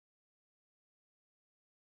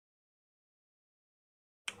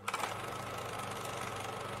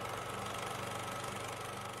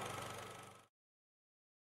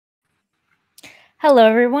Hello,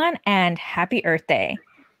 everyone, and happy Earth Day.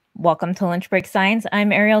 Welcome to Lunch Break Science.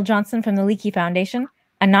 I'm Ariel Johnson from the Leakey Foundation,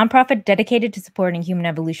 a nonprofit dedicated to supporting human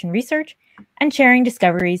evolution research and sharing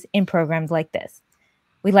discoveries in programs like this.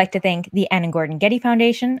 We'd like to thank the Ann and Gordon Getty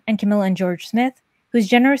Foundation and Camilla and George Smith, whose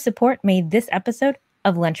generous support made this episode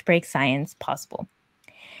of Lunch Break Science possible.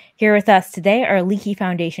 Here with us today are Leakey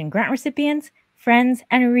Foundation grant recipients, friends,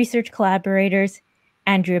 and research collaborators,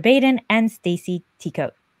 Andrea Baden and Stacey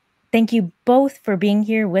Tecot. Thank you both for being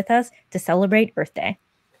here with us to celebrate Earth Day.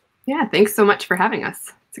 Yeah, thanks so much for having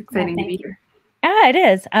us. It's exciting to be here. Yeah, it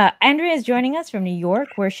is. Andrea is joining us from New York,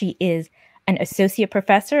 where she is an associate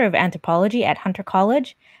professor of anthropology at Hunter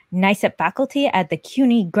College, NICEP faculty at the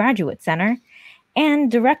CUNY Graduate Center, and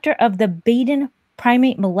director of the Baden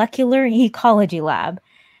Primate Molecular Ecology Lab,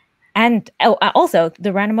 and also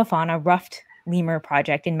the Randomofauna Ruffed Lemur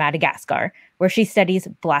Project in Madagascar, where she studies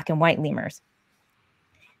black and white lemurs.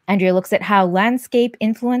 Andrea looks at how landscape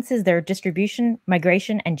influences their distribution,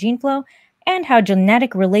 migration, and gene flow, and how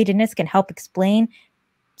genetic relatedness can help explain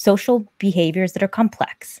social behaviors that are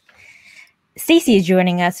complex. Stacey is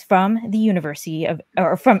joining us from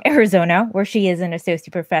from Arizona, where she is an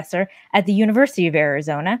associate professor at the University of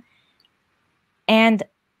Arizona, and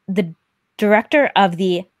the director of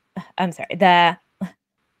the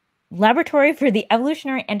Laboratory for the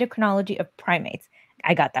Evolutionary Endocrinology of Primates.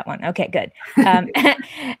 I got that one. Okay, good.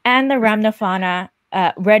 And the Randomofauna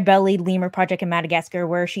Red-Bellied Lemur Project in Madagascar,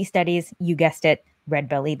 where she studies, you guessed it,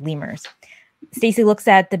 red-bellied lemurs. Stacey looks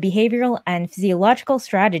at the behavioral and physiological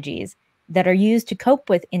strategies that are used to cope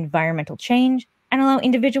with environmental change and allow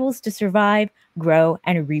individuals to survive, grow,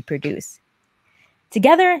 and reproduce.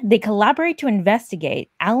 Together, they collaborate to investigate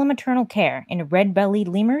allomaternal care in red-bellied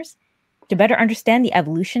lemurs to better understand the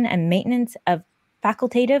evolution and maintenance of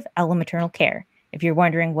facultative allomaternal care. If you're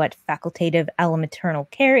wondering what facultative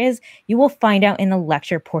allomaternal care is, you will find out in the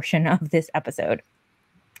lecture portion of this episode.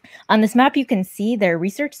 On this map, you can see their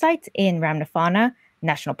research sites in Randomofauna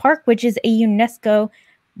National Park, which is a UNESCO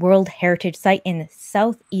World Heritage Site in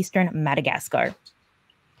southeastern Madagascar.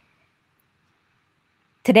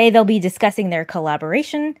 Today, they'll be discussing their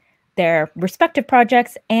collaboration, their respective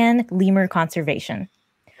projects, and lemur conservation.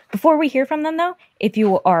 Before we hear from them, though, if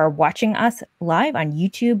you are watching us live on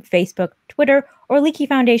YouTube, Facebook, Twitter, or Leakey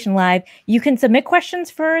Foundation Live, you can submit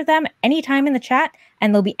questions for them anytime in the chat,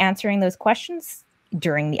 and they'll be answering those questions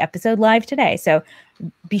during the episode live today. So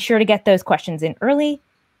be sure to get those questions in early.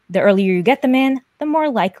 The earlier you get them in, the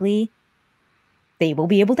more likely they will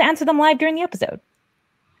be able to answer them live during the episode.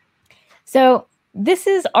 So this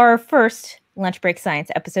is our first Lunch Break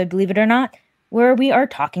Science episode, believe it or not, where we are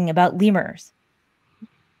talking about lemurs.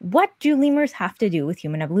 What do lemurs have to do with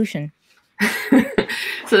human evolution?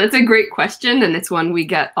 So that's a great question, and it's one we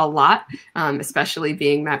get a lot, especially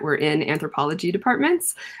being that we're in anthropology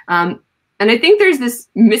departments. And I think there's this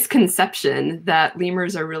misconception that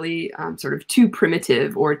lemurs are really sort of too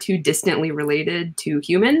primitive or too distantly related to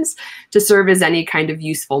humans to serve as any kind of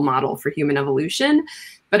useful model for human evolution.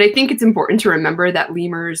 But I think it's important to remember that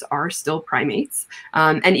lemurs are still primates.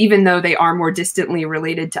 And even though they are more distantly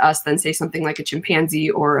related to us than, say, something like a chimpanzee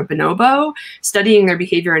or a bonobo, studying their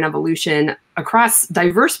behavior and evolution across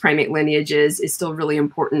diverse primate lineages is still really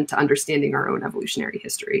important to understanding our own evolutionary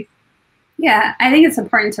history. Yeah, I think it's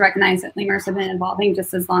important to recognize that lemurs have been evolving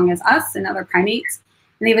just as long as us and other primates.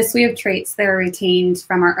 And they have a suite of traits that are retained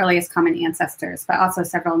from our earliest common ancestors, but also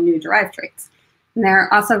several new derived traits. And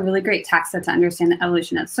they're also really great taxa to understand the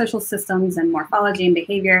evolution of social systems and morphology and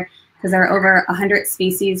behavior, because there are over 100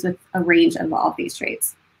 species with a range of all of these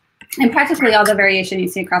traits. And practically all the variation you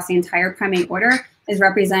see across the entire primate order is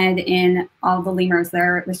represented in all the lemurs that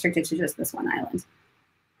are restricted to just this one island.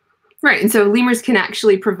 Right, and so lemurs can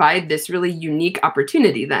actually provide this really unique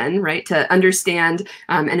opportunity then, right, to understand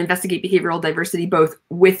and investigate behavioral diversity both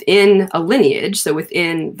within a lineage, so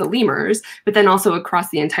within the lemurs, but then also across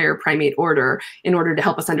the entire primate order in order to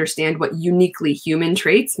help us understand what uniquely human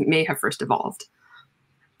traits may have first evolved.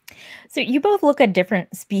 So you both look at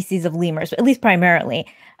different species of lemurs, at least primarily.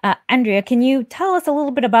 Andrea, can you tell us a little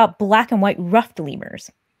bit about black and white ruffed lemurs?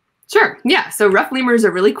 Sure. Yeah. So ruffed lemurs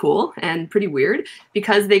are really cool and pretty weird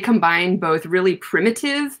because they combine both really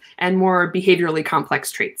primitive and more behaviorally complex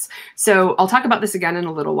traits. So I'll talk about this again in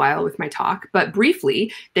a little while with my talk, but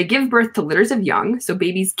briefly, they give birth to litters of young. So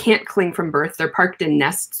babies can't cling from birth. They're parked in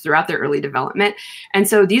nests throughout their early development. And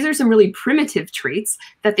so these are some really primitive traits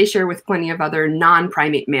that they share with plenty of other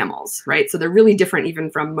non-primate mammals, right? So they're really different even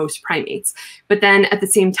from most primates. But then at the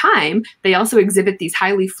same time, they also exhibit these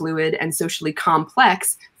highly fluid and socially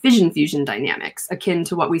complex fission fusion dynamics, akin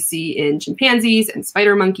to what we see in chimpanzees and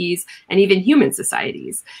spider monkeys and even human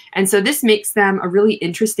societies. And so this makes them a really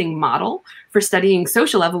interesting model for studying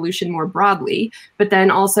social evolution more broadly, but then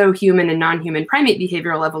also human and non-human primate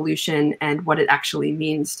behavioral evolution and what it actually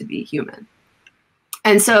means to be human.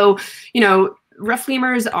 And so, you know, rough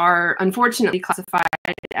lemurs are unfortunately classified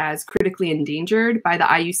as critically endangered by the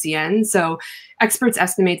IUCN. So experts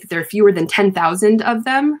estimate that there are fewer than 10,000 of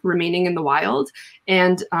them remaining in the wild.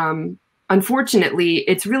 And unfortunately,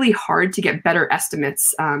 it's really hard to get better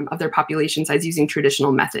estimates of their population size using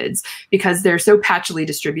traditional methods because they're so patchily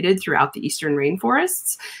distributed throughout the eastern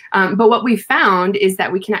rainforests. But what we found is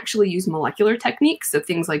that we can actually use molecular techniques, so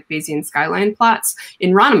things like Bayesian skyline plots,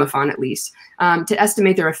 in Ranomaphon at least, to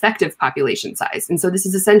estimate their effective population size. And so this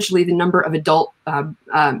is essentially the number of adult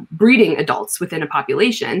breeding adults within a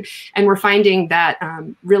population. And we're finding that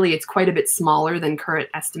really it's quite a bit smaller than current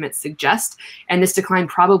estimates suggest. And this decline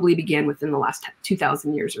probably began within the last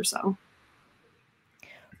 2,000 years or so.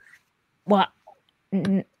 Well,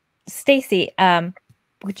 Stacey,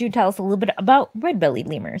 would you tell us a little bit about red-bellied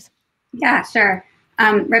lemurs? Yeah, sure.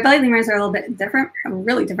 Red-bellied lemurs are a little bit different,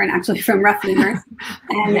 really different actually from rough lemurs.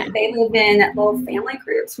 And they live in little family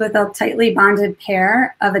groups with a tightly bonded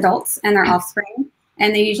pair of adults and their offspring.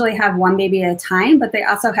 And they usually have one baby at a time, but they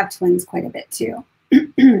also have twins quite a bit too.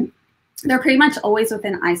 They're pretty much always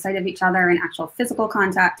within eyesight of each other in actual physical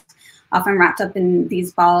contact, often wrapped up in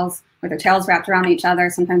these balls with their tails wrapped around each other,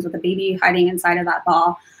 sometimes with a baby hiding inside of that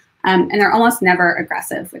ball. And they're almost never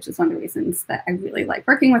aggressive, which is one of the reasons that I really like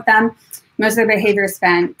working with them. Most of their behavior is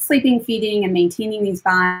spent sleeping, feeding, and maintaining these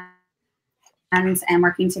bonds and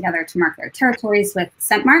working together to mark their territories with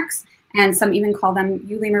scent marks. And some even call them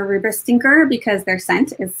Eulemur rubra stinker because their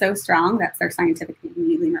scent is so strong. That's their scientific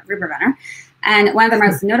name, Eulemur rubra runner. And one of the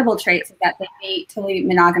most notable traits is that they mate totally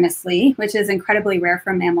monogamously, which is incredibly rare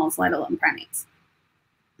for mammals, let alone primates.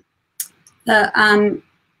 The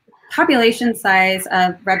population size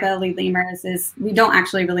of red-bellied lemurs is, we don't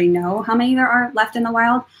actually really know how many there are left in the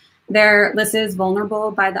wild. They're listed as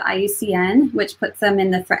vulnerable by the IUCN, which puts them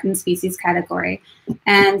in the threatened species category.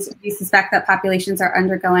 And we suspect that populations are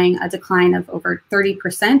undergoing a decline of over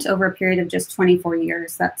 30% over a period of just 24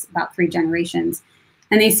 years. That's about 3 generations.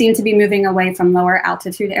 And they seem to be moving away from lower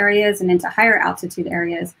altitude areas and into higher altitude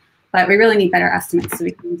areas. But we really need better estimates so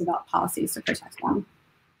we can develop policies to protect them.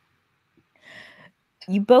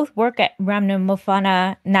 You both work at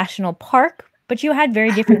Ranomaphon National Park, but you had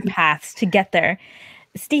very different paths to get there.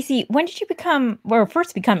 Stacey, when did you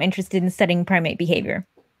first become interested in studying primate behavior?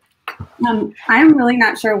 I'm really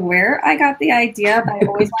not sure where I got the idea, but I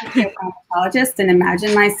always wanted to be a primatologist and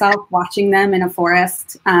imagine myself watching them in a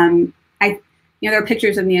forest. There are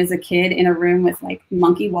pictures of me as a kid in a room with like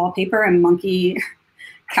monkey wallpaper and monkey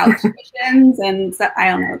couch cushions, and so, I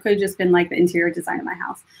don't know, it could have just been like the interior design of my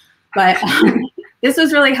house. But this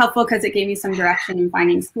was really helpful because it gave me some direction in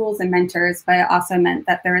finding schools and mentors, but it also meant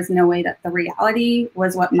that there was no way that the reality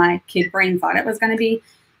was what my kid brain thought it was going to be.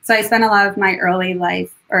 So I spent a lot of my early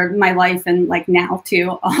life, or my life and like now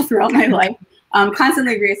too, all throughout my life,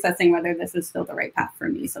 constantly reassessing whether this is still the right path for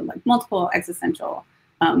me. So like multiple existential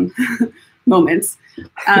moments.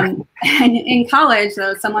 And in college,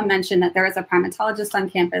 though, someone mentioned that there was a primatologist on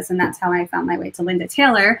campus, and that's how I found my way to Linda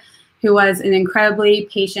Taylor, who was an incredibly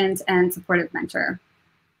patient and supportive mentor.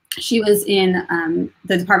 She was in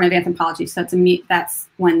the Department of Anthropology, so that's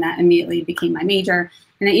when that immediately became my major.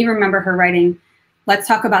 And I even remember her writing, "Let's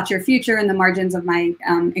talk about your future" in the margins of my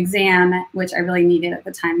exam, which I really needed at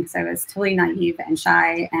the time because I was totally naive and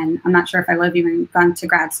shy, and I'm not sure if I would have even gone to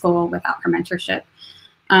grad school without her mentorship.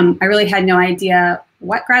 I really had no idea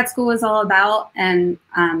what grad school was all about, and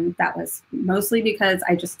that was mostly because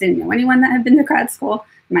I just didn't know anyone that had been to grad school.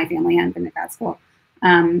 My family hadn't been to grad school.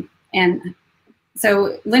 And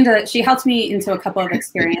so Linda, she helped me into a couple of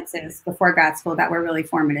experiences before grad school that were really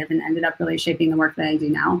formative and ended up really shaping the work that I do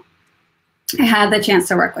now. I had the chance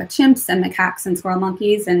to work with chimps and macaques and squirrel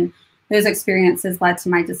monkeys, and those experiences led to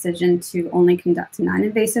my decision to only conduct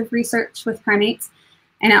non-invasive research with primates.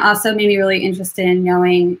 And it also made me really interested in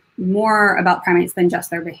knowing more about primates than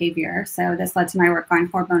just their behavior. So this led to my work on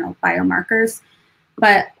hormonal biomarkers.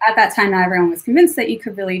 But at that time, not everyone was convinced that you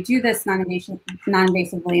could really do this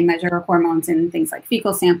non-invasively and measure hormones in things like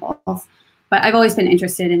fecal samples. But I've always been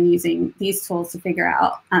interested in using these tools to figure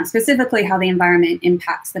out specifically how the environment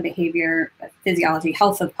impacts the behavior, physiology,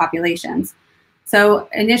 health of populations. So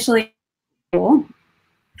initially,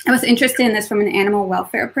 I was interested in this from an animal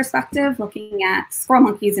welfare perspective, looking at squirrel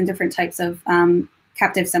monkeys and different types of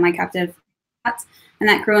captive, semi-captive cats. And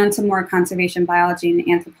that grew into more conservation biology and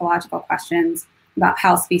anthropological questions, about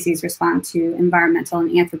how species respond to environmental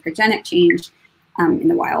and anthropogenic change in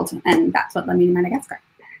the wild. And that's what led me to Madagascar.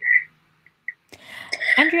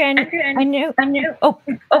 Andrea, I knew. Oh.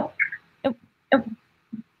 Oh.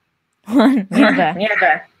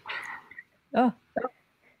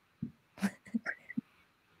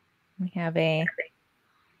 We have a.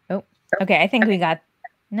 Oh, okay. I think we got.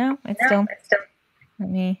 No, it's still. Let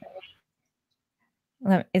me.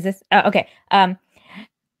 Is this okay?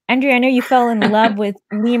 Andrea, I know you fell in love with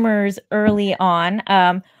lemurs early on.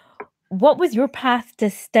 What was your path to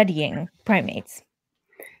studying primates?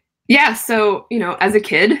 Yeah, so, as a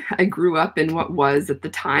kid, I grew up in what was at the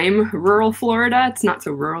time rural Florida. It's not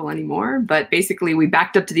so rural anymore, but basically we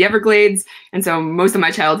backed up to the Everglades. And so most of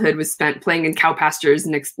my childhood was spent playing in cow pastures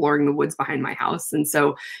and exploring the woods behind my house. And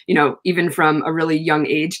so, even from a really young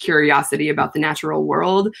age, curiosity about the natural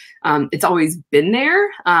world, it's always been there.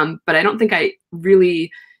 But I don't think I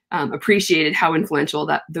really appreciated how influential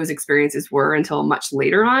those experiences were until much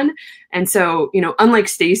later on. And so, unlike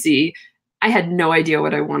Stacey, I had no idea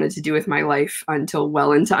what I wanted to do with my life until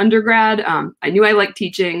well into undergrad. I knew I liked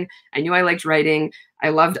teaching. I knew I liked writing. I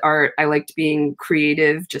loved art. I liked being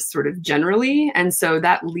creative, just sort of generally. And so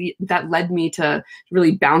that led me to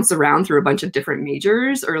really bounce around through a bunch of different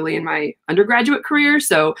majors early in my undergraduate career.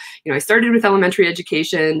 So, I started with elementary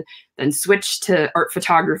education, then switched to art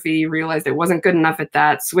photography, realized I wasn't good enough at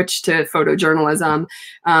that, switched to photojournalism.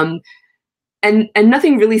 And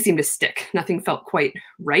nothing really seemed to stick. Nothing felt quite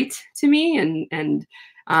right to me. And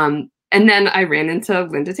then I ran into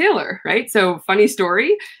Linda Taylor, right? So funny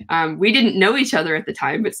story. We didn't know each other at the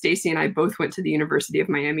time, but Stacey and I both went to the University of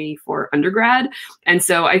Miami for undergrad. And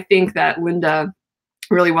so I think that Linda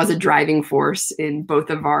really was a driving force in both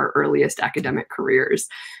of our earliest academic careers.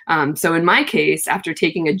 So in my case, after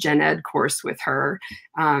taking a gen ed course with her,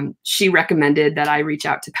 she recommended that I reach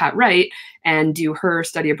out to Pat Wright and do her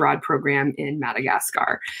study abroad program in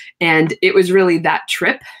Madagascar. And it was really that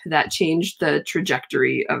trip that changed the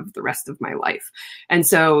trajectory of the rest of my life. And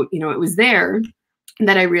so, it was there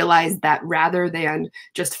that I realized that rather than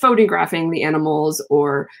just photographing the animals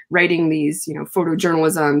or writing these,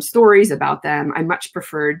 photojournalism stories about them, I much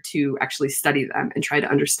preferred to actually study them and try to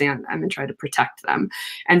understand them and try to protect them.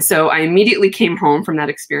 And so I immediately came home from that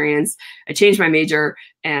experience. I changed my major,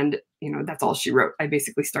 and that's all she wrote. I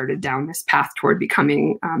basically started down this path toward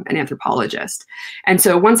becoming an anthropologist. And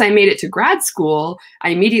so once I made it to grad school, I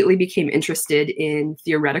immediately became interested in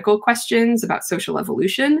theoretical questions about social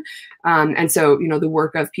evolution. And so, the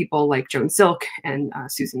work of people like Joan Silk and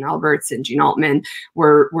Susan Alberts and Jean Altman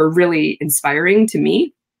were really inspiring to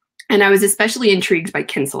me. And I was especially intrigued by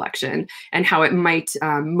kin selection and how it might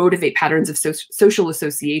motivate patterns of social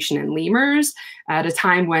association in lemurs at a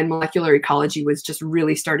time when molecular ecology was just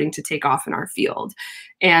really starting to take off in our field.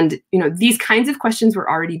 And these kinds of questions were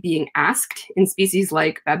already being asked in species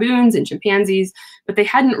like baboons and chimpanzees, but they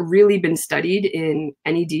hadn't really been studied in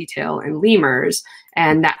any detail in lemurs.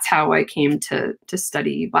 And that's how I came to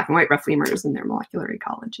study black and white ruffed lemurs and their molecular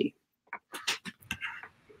ecology.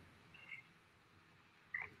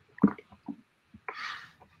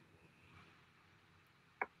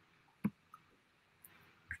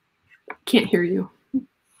 Can't hear you.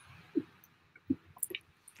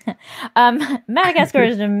 Madagascar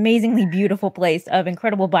is an amazingly beautiful place of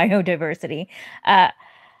incredible biodiversity.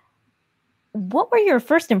 What were your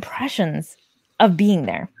first impressions of being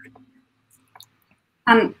there?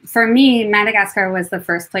 For me, Madagascar was the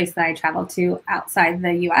first place that I traveled to outside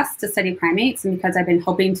the US to study primates. And because I've been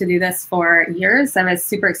hoping to do this for years, I was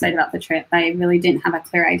super excited about the trip. I really didn't have a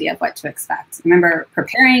clear idea of what to expect. I remember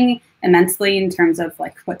preparing immensely in terms of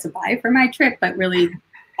what to buy for my trip, but really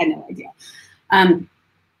had no idea.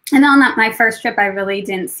 And on my first trip, I really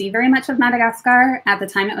didn't see very much of Madagascar. At the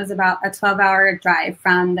time, it was about a 12-hour drive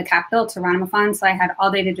from the capital to Ranamophon. So I had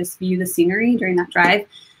all day to just view the scenery during that drive.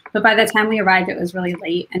 But by the time we arrived, it was really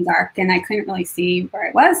late and dark, and I couldn't really see where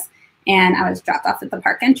I was. And I was dropped off at the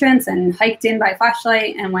park entrance and hiked in by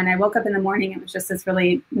flashlight. And when I woke up in the morning, it was just this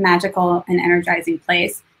really magical and energizing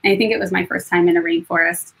place. And I think it was my first time in a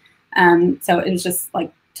rainforest. So it was just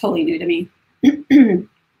totally new to me.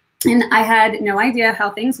 And I had no idea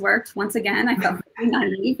how things worked. Once again, I felt really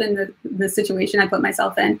naive in the situation I put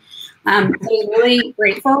myself in. I was really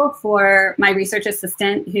grateful for my research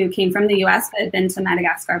assistant who came from the US but had been to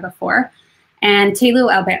Madagascar before, and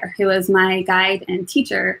Telu Albert, who was my guide and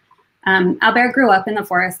teacher. Albert grew up in the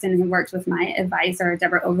forest and worked with my advisor,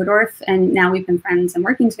 Deborah Overdorf, and now we've been friends and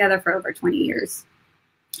working together for over 20 years.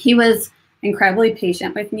 He was incredibly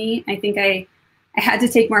patient with me. I think I had to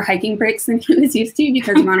take more hiking breaks than he was used to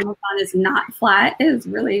because Ranamophon is not flat. It is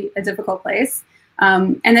really a difficult place.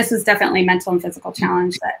 And this was definitely a mental and physical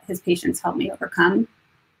challenge that his patients helped me overcome.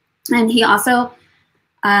 And he also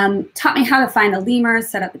taught me how to find the lemurs,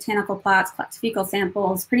 set up botanical plots, collect fecal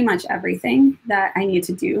samples, pretty much everything that I needed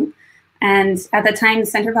to do. And at the time, the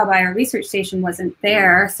Center for Bio Research Station wasn't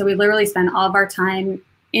there. So we literally spent all of our time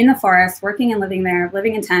in the forest, working and living there,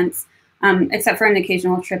 living in tents, except for an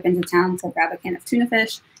occasional trip into town to grab a can of tuna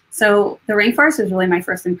fish. So the rainforest was really my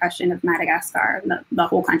first impression of Madagascar, the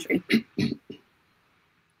whole country.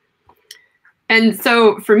 And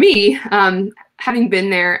so for me, having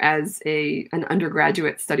been there as an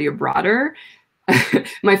undergraduate study abroader,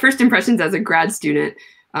 my first impressions as a grad student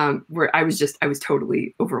were I was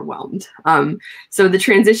totally overwhelmed. So the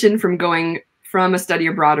transition from going from a study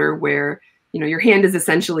abroader where your hand is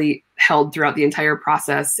essentially held throughout the entire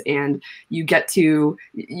process, and you're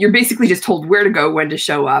basically just told where to go, when to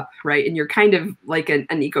show up, right? And you're kind of like an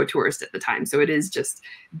eco-tourist at the time. So it is just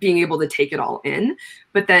being able to take it all in.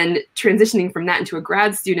 But then transitioning from that into a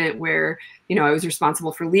grad student where, I was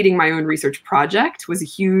responsible for leading my own research project was a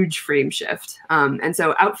huge frame shift. And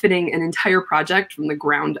so outfitting an entire project from the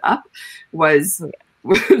ground up was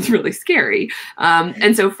really scary.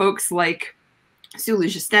 And so folks like Sulu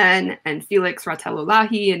Justin and Felix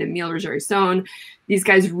Ratelolahi and Emile Rogerisson, these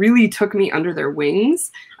guys really took me under their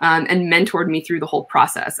wings and mentored me through the whole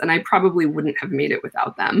process. And I probably wouldn't have made it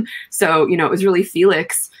without them. So, it was really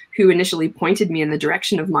Felix who initially pointed me in the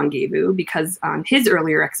direction of Mangevu because on his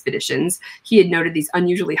earlier expeditions, he had noted these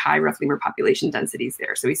unusually high rough lemur population densities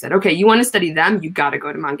there. So he said, okay, you want to study them, you got to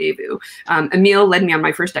go to Mangevu. Emile led me on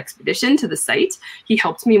my first expedition to the site. He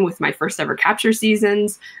helped me with my first ever capture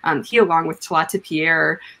seasons. He, along with Talata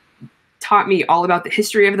Pierre, taught me all about the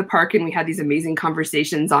history of the park, and we had these amazing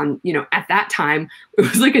conversations on, at that time, it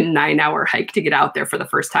was like a 9-hour hike to get out there for the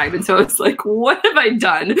first time. And so it's like, what have I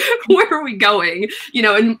done? Where are we going?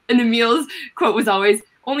 And Emile's quote was always,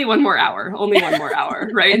 only one more hour,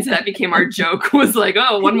 right? And so that became our joke, was like,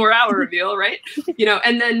 oh, 1 more hour, Emile, right?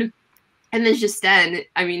 And then Justin,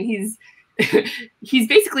 I mean, he's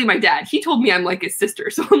basically my dad. He told me I'm like his sister.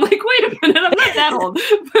 So I'm like, wait a minute, I'm not that old.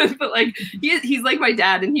 but like, he's like my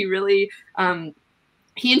dad. And he really,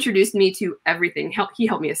 he introduced me to everything. He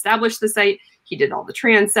helped me establish the site. He did all the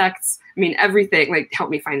transects. I mean, everything, like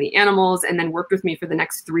helped me find the animals, and then worked with me for the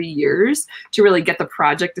next 3 years to really get the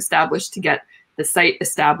project established, to get the site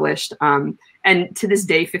established. And to this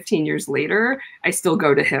day, 15 years later, I still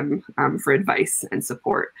go to him for advice and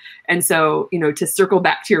support. And so, to circle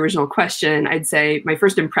back to your original question, I'd say my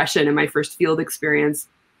first impression and my first field experience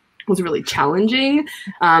was really challenging.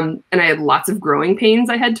 And I had lots of growing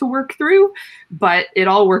pains I had to work through, but it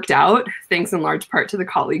all worked out thanks in large part to the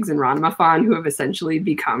colleagues in Ranamafan who have essentially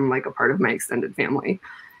become like a part of my extended family.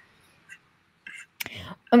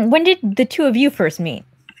 When did the two of you first meet?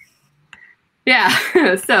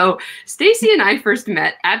 Yeah, so Stacey and I first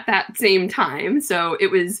met at that same time. So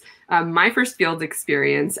it was my first field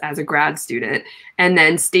experience as a grad student. And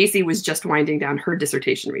then Stacey was just winding down her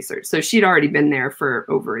dissertation research. So she'd already been there for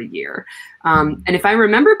over a year. And if I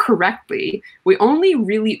remember correctly, we only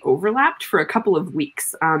really overlapped for a couple of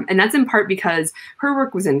weeks. And that's in part because her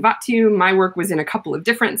work was in Vatu, my work was in a couple of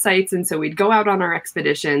different sites. And so we'd go out on our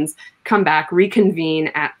expeditions, come back, reconvene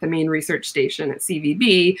at the main research station at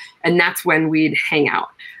CVB, and that's when we'd hang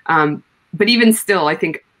out. But even still, I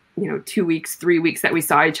think, 2 weeks, 3 weeks that we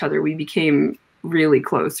saw each other, we became really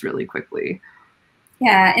close really quickly.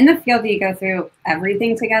 Yeah, in the field, you go through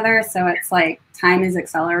everything together. So it's like time is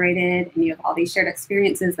accelerated and you have all these shared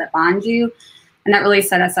experiences that bond you. And that really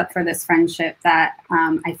set us up for this friendship that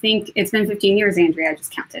I think it's been 15 years, Andrea, I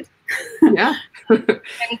just counted. Yeah.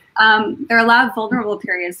 And, there are a lot of vulnerable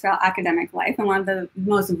periods throughout academic life. And one of the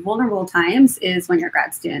most vulnerable times is when you're a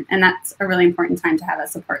grad student. And that's a really important time to have a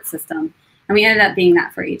support system. And we ended up being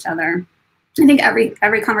that for each other. I think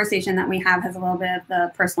every conversation that we have has a little bit of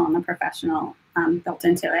the personal and the professional built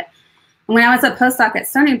into it. And when I was a postdoc at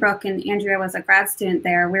Stony Brook and Andrea was a grad student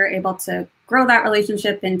there, we were able to grow that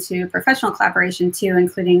relationship into professional collaboration too,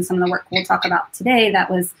 including some of the work we'll talk about today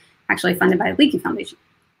that was actually funded by the Leakey Foundation.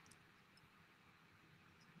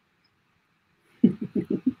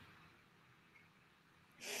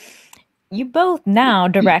 You both now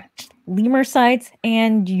direct lemur sites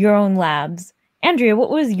and your own labs. Andrea, what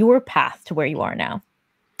was your path to where you are now?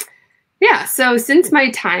 Yeah, so since my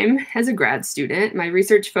time as a grad student, my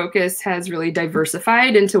research focus has really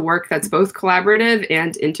diversified into work that's both collaborative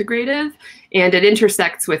and integrative, and it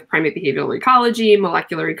intersects with primate behavioral ecology,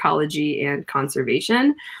 molecular ecology, and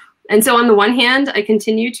conservation. And so on the one hand, I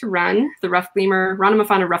continue to run the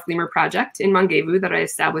Ranamophana rough lemur project in Mangavu that I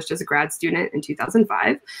established as a grad student in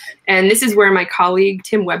 2005. And this is where my colleague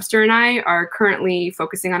Tim Webster and I are currently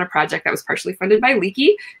focusing on a project that was partially funded by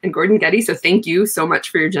Leakey and Gordon Getty. So thank you so much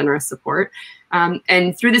for your generous support.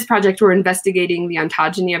 And through this project, we're investigating the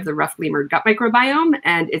ontogeny of the rough lemur gut microbiome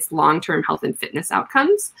and its long-term health and fitness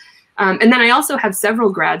outcomes. And then I also have several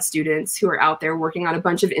grad students who are out there working on a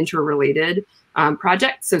bunch of interrelated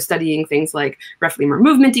projects. So studying things like rough lemur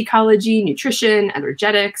movement ecology, nutrition,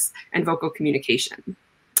 energetics, and vocal communication.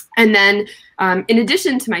 And then in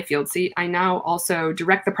addition to my field seat, I now also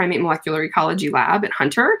direct the Primate Molecular Ecology Lab at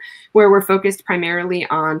Hunter, where we're focused primarily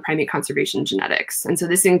on primate conservation genetics. And so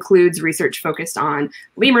this includes research focused on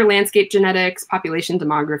lemur landscape genetics, population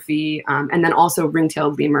demography, and then also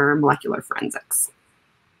ring-tailed lemur molecular forensics.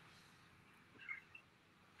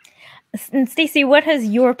 And Stacey, what has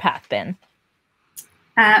your path been?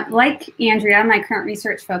 Like Andrea, my current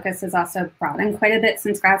research focus has also broadened quite a bit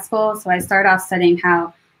since grad school. So I started off studying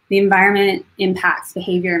how the environment impacts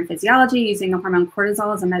behavior and physiology using the hormone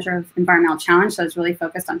cortisol as a measure of environmental challenge. So I was really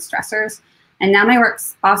focused on stressors. And now my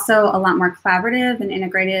work's also a lot more collaborative and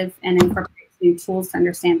integrative and incorporates new tools to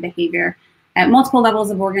understand behavior at multiple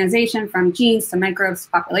levels of organization, from genes to microbes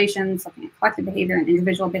to populations, looking at collective behavior and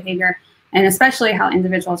individual behavior, and especially how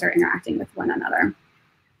individuals are interacting with one another.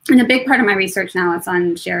 And a big part of my research now is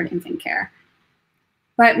on shared infant care.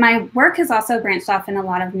 But my work has also branched off in a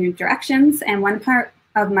lot of new directions. And one part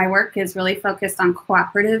of my work is really focused on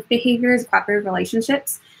cooperative behaviors, cooperative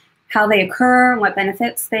relationships, how they occur, what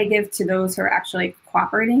benefits they give to those who are actually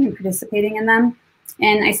cooperating and participating in them.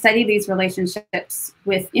 And I study these relationships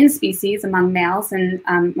within species among males, and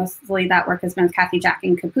mostly that work has been with Kathy Jack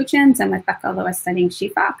and capuchins, and with Becca Lewis studying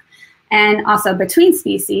sheepdog. And also between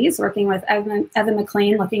species, working with Evan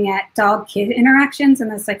McLean, looking at dog-kid interactions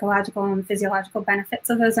and the psychological and physiological benefits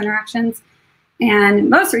of those interactions. And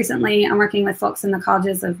most recently, I'm working with folks in the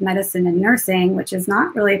colleges of medicine and nursing, which is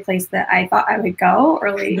not really a place that I thought I would go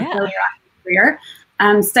early on in my career,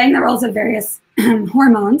 studying the roles of various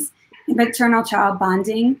hormones in maternal-child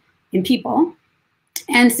bonding in people,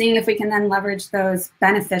 and seeing if we can then leverage those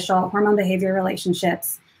beneficial hormone behavior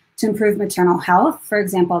relationships to improve maternal health, for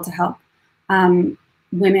example, to help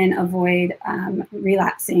women avoid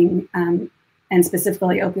relapsing, and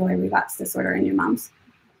specifically opioid relapse disorder in new moms.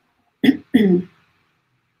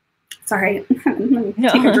 Sorry,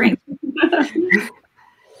 take a drink.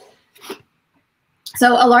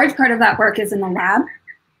 So a large part of that work is in the lab.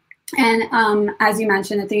 And as you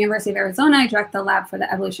mentioned, at the University of Arizona, I direct the lab for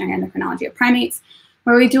the evolutionary endocrinology of primates,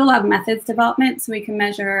 where we do a lot of methods development, so we can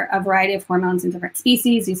measure a variety of hormones in different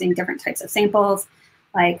species using different types of samples,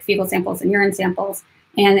 like fecal samples and urine samples.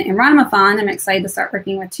 And in Ranamophana, I'm excited to start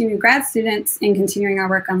working with 2 new grad students and continuing our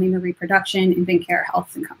work on lemur reproduction, infant care,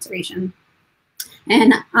 health, and conservation.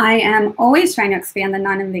 And I am always trying to expand the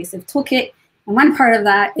non-invasive toolkit. And one part of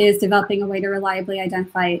that is developing a way to reliably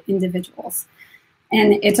identify individuals.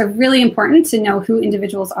 And it's really important to know who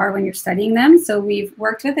individuals are when you're studying them. So we've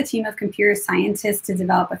worked with a team of computer scientists to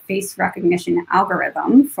develop a face recognition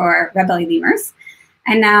algorithm for red belly lemurs.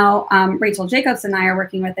 And now Rachel Jacobs and I are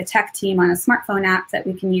working with the tech team on a smartphone app that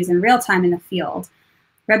we can use in real time in the field.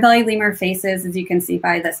 Red belly lemur faces, as you can see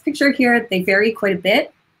by this picture here, they vary quite a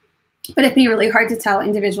bit, but it can be really hard to tell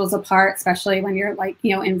individuals apart, especially when you're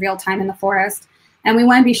in real time in the forest. And we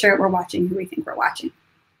want to be sure we're watching who we think we're watching.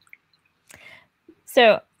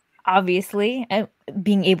 So obviously,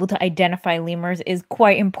 being able to identify lemurs is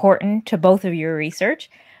quite important to both of your research.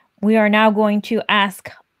 We are now going to ask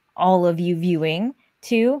all of you viewing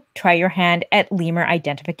to try your hand at lemur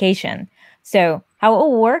identification. So how it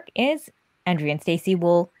will work is Andrea and Stacey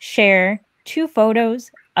will share 2 photos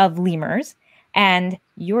of lemurs, and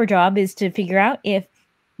your job is to figure out if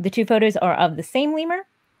the 2 photos are of the same lemur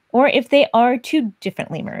or if they are 2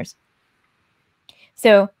 different lemurs.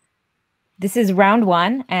 So this is round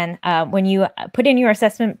 1, and when you put in your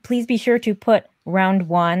assessment, please be sure to put round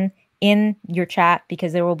 1 in your chat,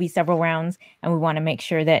 because there will be several rounds, and we want to make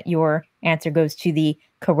sure that your answer goes to the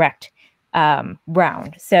correct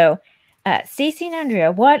round. So Stacey and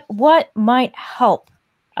Andrea, what might help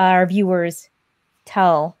our viewers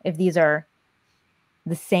tell if these are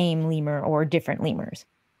the same lemur or different lemurs?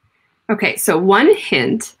 Okay, so one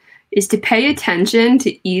hint is to pay attention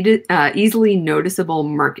to easily noticeable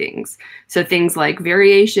markings. So things like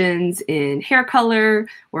variations in hair color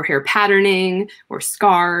or hair patterning or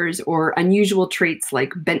scars or unusual traits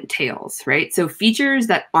like bent tails, right? So features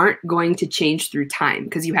that aren't going to change through time,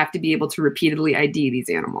 because you have to be able to repeatedly ID these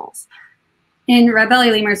animals. In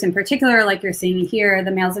red-bellied lemurs in particular, like you're seeing here,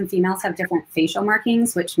 the males and females have different facial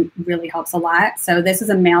markings, which really helps a lot. So this is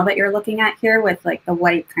a male that you're looking at here with like the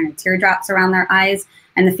white kind of teardrops around their eyes,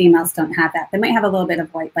 and the females don't have that. They might have a little bit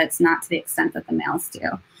of white, but it's not to the extent that the males do.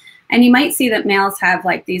 And you might see that males have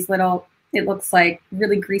like these little, it looks like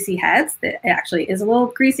really greasy heads. That actually is a little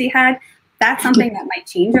greasy head. That's something that might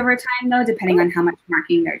change over time though, depending on how much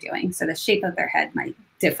marking they're doing. So the shape of their head might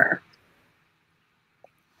differ.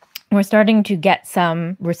 We're starting to get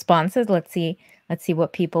some responses. Let's see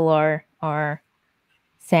what people are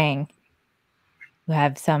saying. We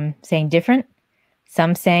have some saying different,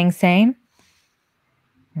 some saying same.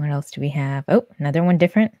 What else do we have? Oh, another one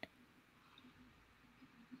different.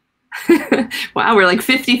 Wow, we're like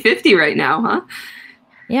 50-50 right now, huh?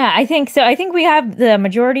 Yeah, I think so. I think we have the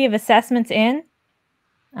majority of assessments in.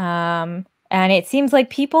 And it seems like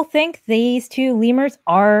people think these two lemurs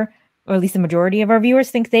are, or at least the majority of our viewers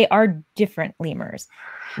think they are different lemurs.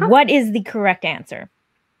 Huh. What is the correct answer?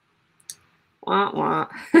 Wah, wah.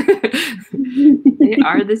 They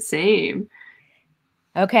are the same.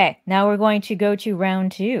 Okay, now we're going to go to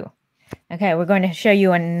round 2. Okay, we're going to show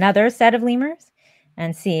you another set of lemurs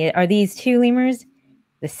and see, are these two lemurs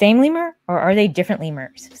the same lemur or are they different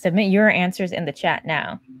lemurs? Submit your answers in the chat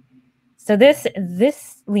now. So this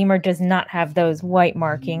lemur does not have those white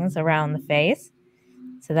markings around the face.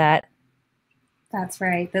 So that's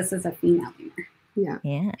right. This is a female lemur. Yeah.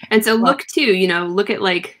 Yeah. And so look too, look at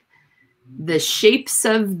like the shapes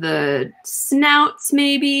of the snouts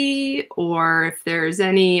maybe, or if there's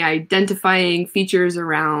any identifying features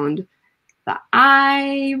around the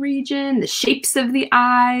eye region, the shapes of the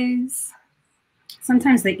eyes.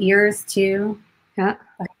 Sometimes the ears too. Yeah.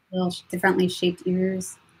 Like little differently shaped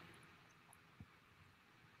ears.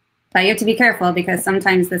 But you have to be careful because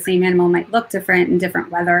sometimes the same animal might look different in different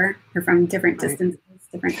weather or from different distances,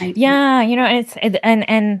 different heights. Yeah,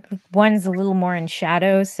 and one's a little more in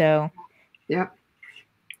shadow, so yeah,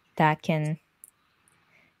 that can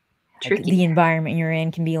tricky. The environment you're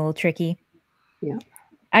in can be a little tricky. Yeah.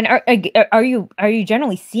 And are you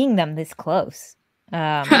generally seeing them this close?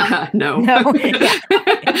 No. No. Yeah.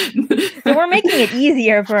 So we're making it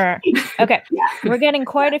easier for. Okay, we're getting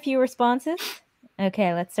quite a few responses.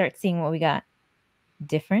 Okay, let's start seeing what we got.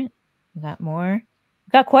 Different. We got more.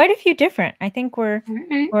 We got quite a few different. I think we're.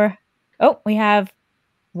 Oh, we have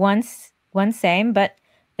one same, but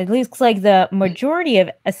it looks like the majority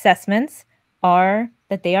of assessments are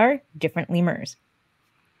that they are different lemurs.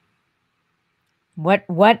 What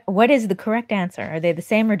is the correct answer? Are they the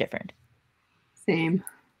same or different? Same.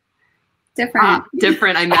 Different.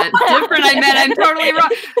 Different. I meant different. I'm totally wrong.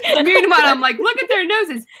 Meanwhile, I'm like, look at their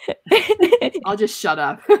noses. I'll just shut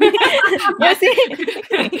up. And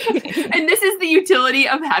this is the utility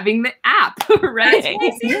of having the app, right?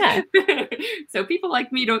 Yeah. So people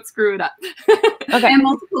like me don't screw it up. Okay. And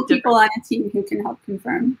multiple people on a team who can help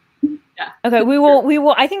confirm. Yeah. Okay. We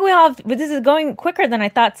will. I think we'll have. But this is going quicker than I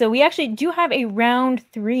thought. So we actually do have a round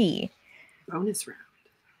 3. Bonus round.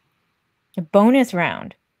 A bonus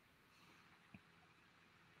round.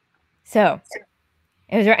 So,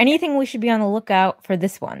 is there anything we should be on the lookout for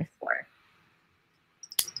this one?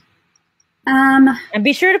 And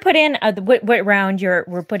be sure to put in what round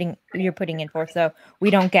you're putting in for, so we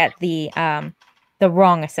don't get the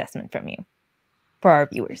wrong assessment from you for our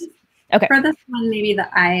viewers. Okay. For this one, maybe the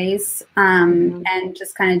eyes and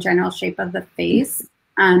just kind of general shape of the face.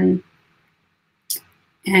 And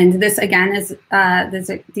this again is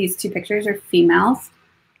these two pictures are females.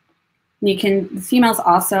 The females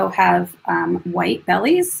also have white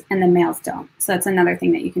bellies and the males don't. So that's another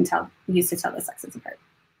thing that you can use to tell the sexes apart.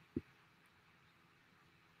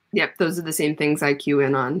 Yep, those are the same things I cue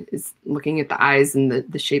in on, is looking at the eyes and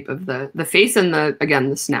the shape of the face and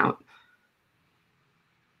the snout.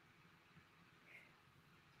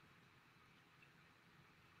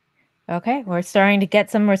 Okay, we're starting to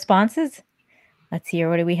get some responses. Let's see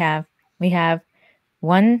here. What do we have? We have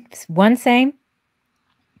one same.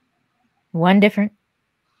 One different.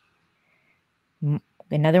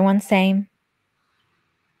 Another one same.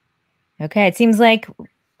 Okay, it seems like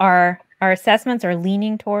our assessments are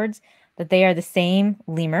leaning towards that they are the same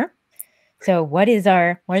lemur. So what is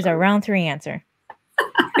our round 3 answer?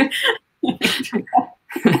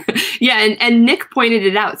 Yeah, and Nick pointed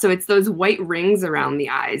it out. So it's those white rings around the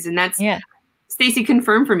eyes, and that's Stacey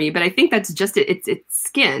confirmed for me, but I think that's just it's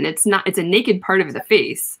skin. It's a naked part of the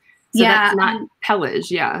face. So that's not pelage.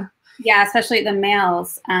 Yeah. Yeah, especially the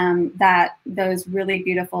males, that those really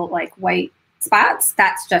beautiful like white spots,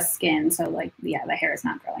 that's just skin. So like, yeah, the hair is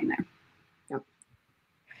not growing there. Yep.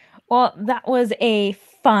 Well, that was a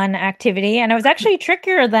fun activity, and it was actually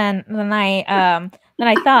trickier than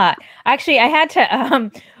I thought. Actually, I had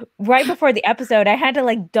to right before the episode, I had to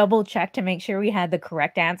like double check to make sure we had the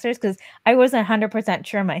correct answers because I wasn't 100%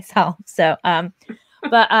 sure myself. So,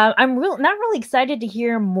 but I'm not really excited to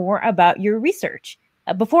hear more about your research.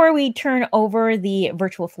 Before we turn over the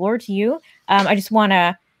virtual floor to you, I just want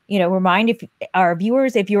to remind our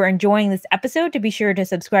viewers, if you're enjoying this episode, to be sure to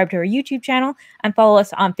subscribe to our YouTube channel and follow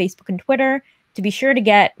us on Facebook and Twitter to be sure to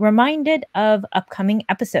get reminded of upcoming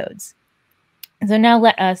episodes. So now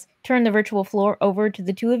let us turn the virtual floor over to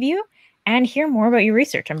the two of you and hear more about your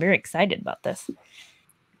research. I'm very excited about this.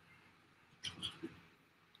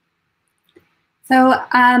 So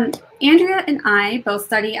Andrea and I both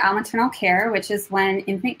study maternal care, which is when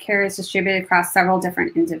infant care is distributed across several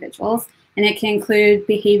different individuals. And it can include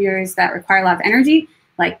behaviors that require a lot of energy,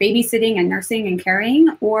 like babysitting and nursing and carrying,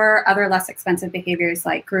 or other less expensive behaviors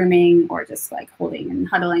like grooming or just like holding and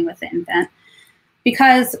huddling with the infant.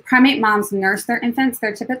 Because primate moms nurse their infants,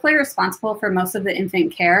 they're typically responsible for most of the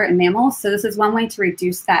infant care in mammals. So this is one way to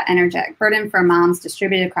reduce that energetic burden for moms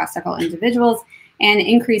distributed across several individuals and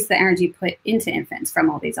increase the energy put into infants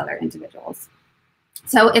from all these other individuals.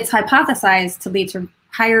 So it's hypothesized to lead to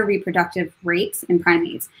higher reproductive rates in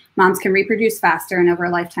primates. Moms can reproduce faster, and over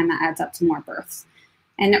a lifetime that adds up to more births.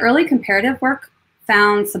 And early comparative work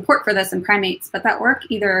found support for this in primates, but that work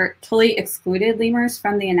either totally excluded lemurs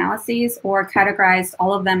from the analyses or categorized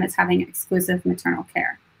all of them as having exclusive maternal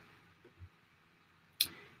care.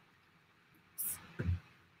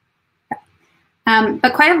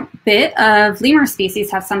 But quite a bit of lemur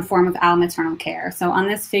species have some form of allomaternal care. So on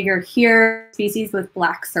this figure here, species with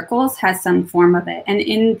black circles has some form of it. And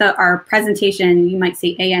in our presentation, you might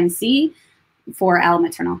see ANC for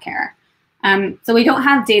allomaternal care. So we don't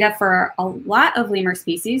have data for a lot of lemur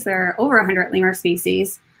species. There are over 100 lemur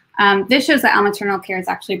species. This shows that allomaternal care is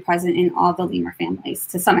actually present in all the lemur families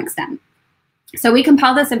to some extent. So we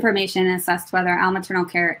compiled this information and assessed whether allomaternal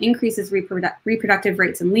care increases reproductive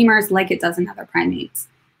rates in lemurs like it does in other primates.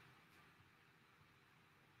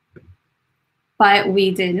 But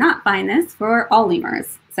we did not find this for all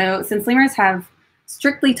lemurs. So since lemurs have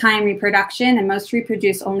strictly timed reproduction and most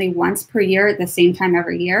reproduce only once per year at the same time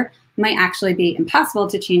every year, it might actually be impossible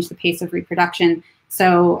to change the pace of reproduction.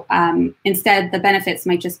 So instead, the benefits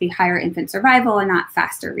might just be higher infant survival and not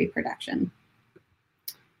faster reproduction.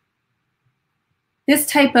 This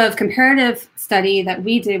type of comparative study that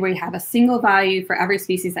we did, where you have a single value for every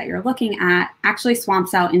species that you're looking at, actually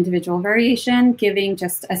swamps out individual variation, giving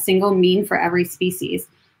just a single mean for every species.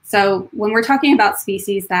 So when we're talking about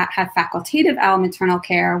species that have facultative allomaternal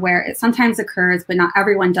care, where it sometimes occurs, but not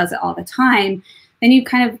everyone does it all the time, then you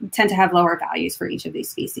kind of tend to have lower values for each of these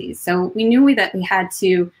species. So we knew that we had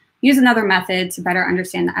to use another method to better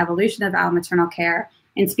understand the evolution of allomaternal care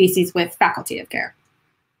in species with facultative care.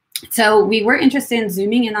 So we were interested in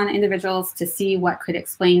zooming in on individuals to see what could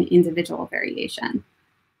explain individual variation.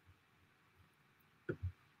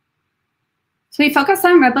 So we focused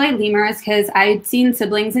on red-bellied lemurs because I'd seen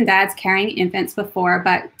siblings and dads carrying infants before,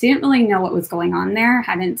 but didn't really know what was going on there,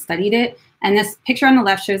 hadn't studied it. And this picture on the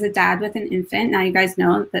left shows a dad with an infant. Now you guys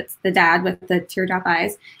know that's the dad with the teardrop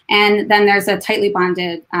eyes. And then there's a tightly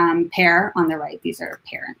bonded pair on the right. These are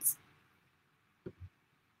parents.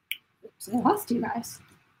 Oops, I lost you guys.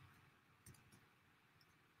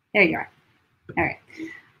 There you are. All right.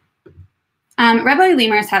 Red-bellied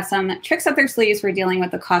lemurs have some tricks up their sleeves for dealing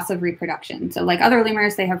with the cost of reproduction. So like other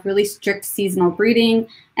lemurs, they have really strict seasonal breeding,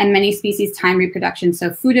 and many species time reproduction,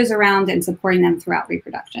 so food is around and supporting them throughout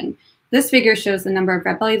reproduction. This figure shows the number of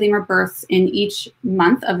red-bellied lemur births in each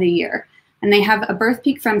month of the year. And they have a birth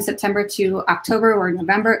peak from September to October or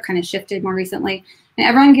November. It kind of shifted more recently. And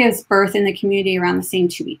everyone gives birth in the community around the same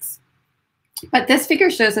 2 weeks. But this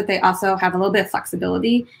figure shows that they also have a little bit of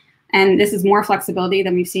flexibility. And this is more flexibility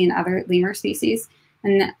than we've seen in other lemur species.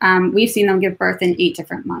 And we've seen them give birth in 8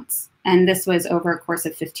 different months. And this was over a course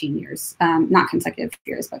of 15 years, not consecutive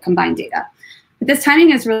years, but combined data. But this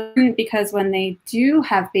timing is really important because when they do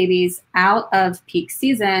have babies out of peak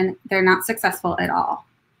season, they're not successful at all.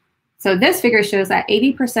 So this figure shows that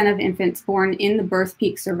 80% of infants born in the birth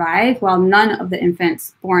peak survive, while none of the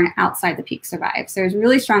infants born outside the peak survive. So there's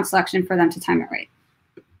really strong selection for them to time it right.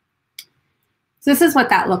 So this is what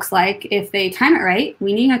that looks like. If they time it right,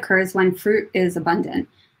 weaning occurs when fruit is abundant.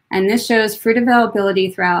 And this shows fruit availability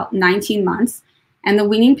throughout 19 months. And the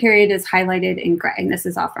weaning period is highlighted in gray. And this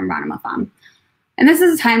is all from Ranamatham. And this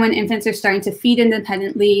is a time when infants are starting to feed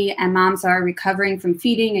independently and moms are recovering from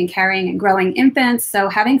feeding and carrying and growing infants. So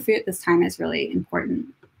having fruit at this time is really important.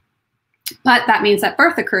 But that means that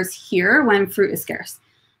birth occurs here when fruit is scarce.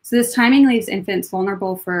 So this timing leaves infants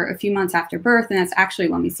vulnerable for a few months after birth, and that's actually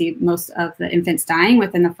when we see most of the infants dying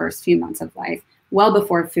within the first few months of life, well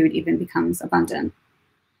before food even becomes abundant.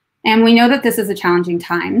 And we know that this is a challenging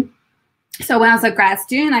time. So when I was a grad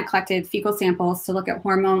student, I collected fecal samples to look at the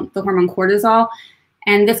hormone cortisol,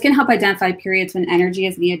 and this can help identify periods when energy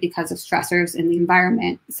is needed because of stressors in the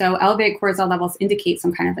environment. So elevated cortisol levels indicate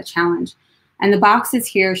some kind of a challenge. And the boxes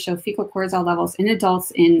here show fecal cortisol levels in adults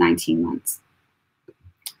in 19 months.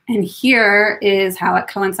 And here is how it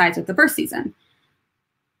coincides with the birth season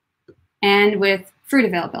and with fruit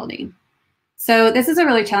availability. So this is a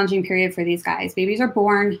really challenging period for these guys. Babies are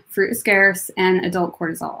born, fruit is scarce, and adult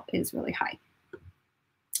cortisol is really high.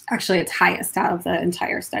 Actually, it's highest out of the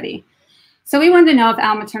entire study. So we wanted to know if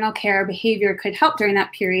maternal care behavior could help during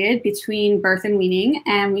that period between birth and weaning,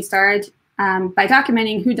 and we started by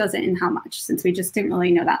documenting who does it and how much, since we just didn't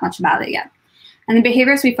really know that much about it yet. And the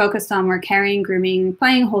behaviors we focused on were carrying, grooming,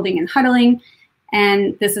 playing, holding, and huddling.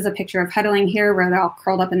 And this is a picture of huddling here where they're all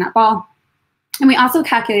curled up in that ball. And we also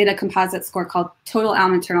calculated a composite score called total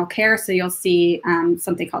maternal care. So you'll see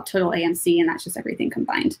something called total AMC, and that's just everything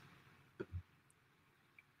combined.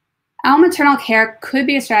 Maternal care could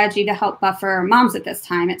be a strategy to help buffer moms at this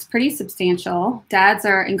time. It's pretty substantial. Dads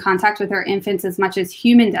are in contact with their infants as much as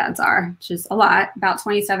human dads are, which is a lot, about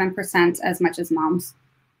 27% as much as moms.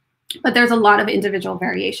 But there's a lot of individual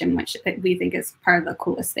variation, which we think is part of the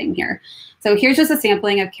coolest thing here. So here's just a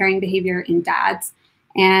sampling of carrying behavior in dads.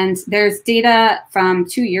 And there's data from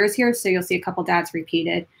 2 years here, so you'll see a couple dads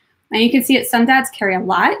repeated. And you can see it, some dads carry a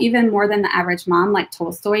lot, even more than the average mom, like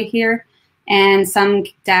Tolstoy here. And some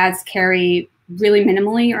dads carry really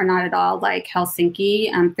minimally or not at all, like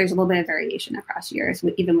Helsinki. There's a little bit of variation across years,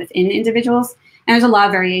 even within individuals. And there's a lot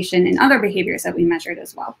of variation in other behaviors that we measured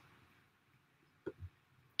as well.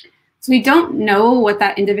 So we don't know what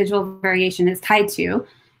that individual variation is tied to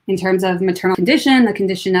in terms of maternal condition, the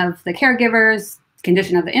condition of the caregivers,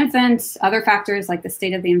 condition of the infant, other factors like the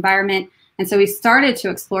state of the environment. And so we started to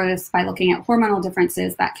explore this by looking at hormonal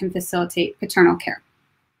differences that can facilitate paternal care.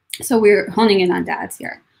 So we're honing in on dads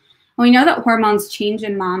here. And we know that hormones change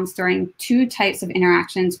in moms during two types of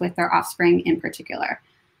interactions with their offspring in particular.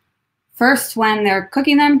 First, when they're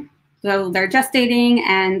cooking them, so they're gestating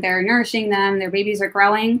and they're nourishing them, their babies are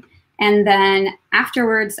growing. And then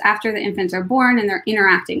afterwards, after the infants are born and they're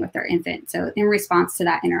interacting with their infant, so in response to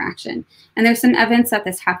that interaction. And there's some evidence that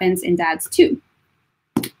this happens in dads too.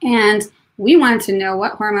 And we wanted to know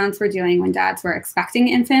what hormones were doing when dads were expecting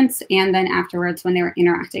infants and then afterwards when they were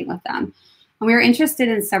interacting with them. And we were interested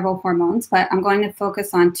in several hormones, but I'm going to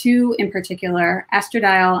focus on two in particular,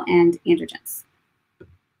 estradiol and androgens.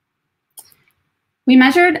 We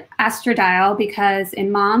measured estradiol because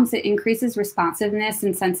in moms, it increases responsiveness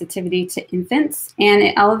and sensitivity to infants, and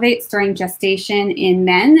it elevates during gestation in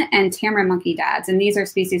men and tamarin monkey dads. And these are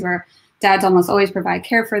species where dads almost always provide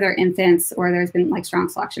care for their infants, or there's been like strong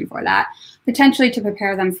selection for that, potentially to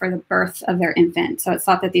prepare them for the birth of their infant. So it's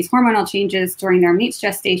thought that these hormonal changes during their mate's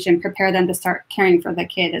gestation prepare them to start caring for the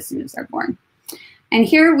kid as soon as they're born. And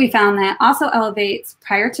here we found that also elevates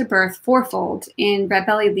prior to birth fourfold in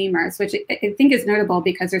red-bellied lemurs, which I think is notable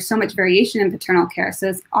because there's so much variation in paternal care. So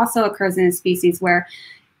this also occurs in a species where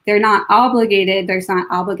they're not obligated, there's not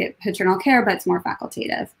obligate paternal care, but it's more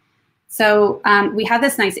facultative. So we have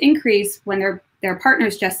this nice increase when their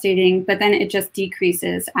partner's gestating, but then it just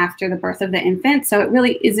decreases after the birth of the infant. So it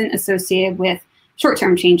really isn't associated with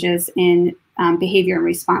short-term changes in behavior in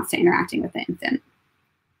response to interacting with the infant.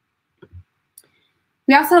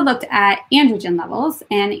 We also looked at androgen levels,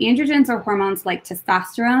 and androgens are hormones like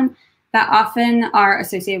testosterone that often are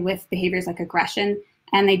associated with behaviors like aggression,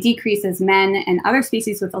 and they decrease as men and other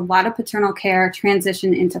species with a lot of paternal care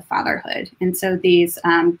transition into fatherhood. And so these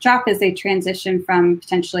drop as they transition from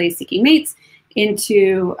potentially seeking mates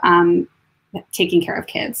into taking care of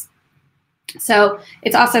kids. So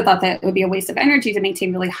it's also thought that it would be a waste of energy to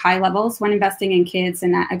maintain really high levels when investing in kids,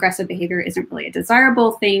 and that aggressive behavior isn't really a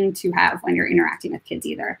desirable thing to have when you're interacting with kids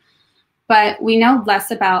either. But we know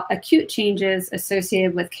less about acute changes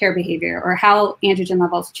associated with care behavior or how androgen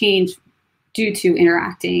levels change due to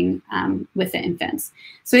interacting with the infants.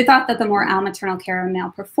 So we thought that the more maternal care a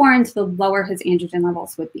male performed, the lower his androgen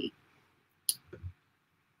levels would be.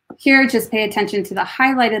 Here, just pay attention to the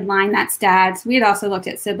highlighted line, that's dads. We had also looked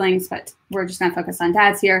at siblings, but we're just gonna focus on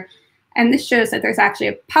dads here. And this shows that there's actually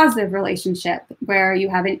a positive relationship where you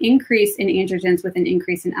have an increase in androgens with an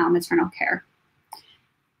increase in maternal care.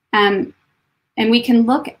 And we can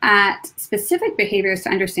look at specific behaviors to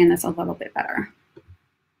understand this a little bit better.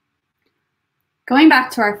 Going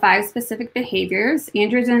back to our 5 specific behaviors,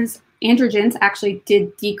 androgens androgens actually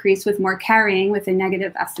did decrease with more carrying, with a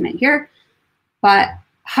negative estimate here. But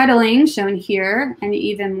huddling, shown here, and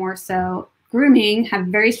even more so grooming, have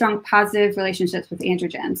very strong positive relationships with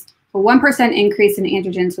androgens. A 1% increase in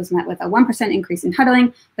androgens was met with a 1% increase in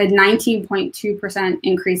huddling, but 19.2%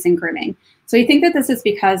 increase in grooming. So we think that this is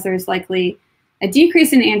because there's likely a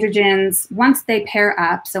decrease in androgens once they pair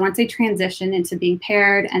up, so once they transition into being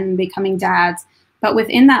paired and becoming dads. But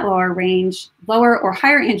within that lower range, lower or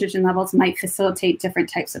higher androgen levels might facilitate different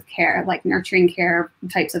types of care, like nurturing care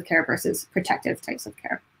types of care versus protective types of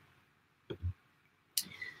care.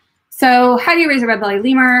 So how do you raise a red belly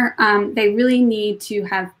lemur? They really need to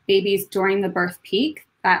have babies during the birth peak.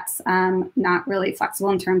 That's not really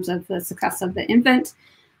flexible in terms of the success of the infant.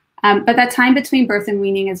 But that time between birth and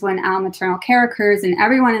weaning is when allomaternal care occurs and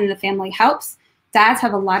everyone in the family helps. Dads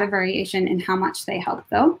have a lot of variation in how much they help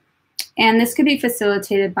though. And this could be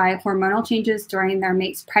facilitated by hormonal changes during their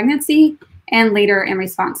mate's pregnancy and later in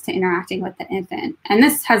response to interacting with the infant. And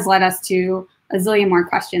this has led us to a zillion more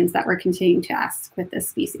questions that we're continuing to ask with this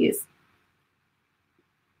species.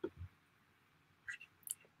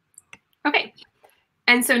 Okay.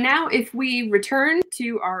 And so now if we return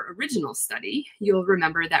to our original study, you'll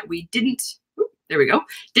remember that we didn't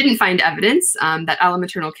find evidence that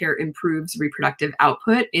allomaternal care improves reproductive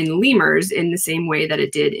output in lemurs in the same way that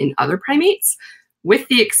it did in other primates, with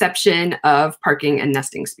the exception of parking and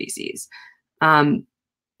nesting species.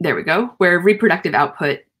 Where reproductive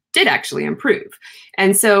output did actually improve.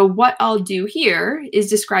 And so what I'll do here is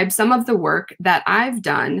describe some of the work that I've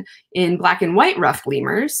done in black and white ruffed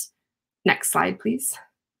lemurs. Next slide, please.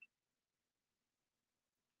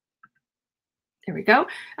 There we go.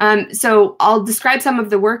 So I'll describe some of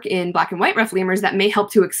the work in black and white ruffed lemurs that may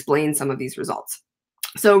help to explain some of these results.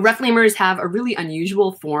 So ruffed lemurs have a really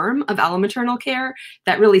unusual form of allomaternal care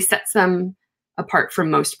that really sets them apart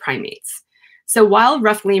from most primates. So while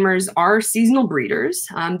ruffed lemurs are seasonal breeders,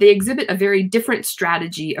 they exhibit a very different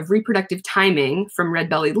strategy of reproductive timing from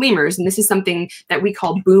red-bellied lemurs, and this is something that we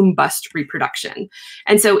call boom-bust reproduction.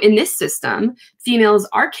 And so in this system, females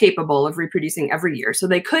are capable of reproducing every year, so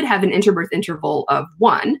they could have an interbirth interval of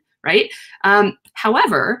 1, right?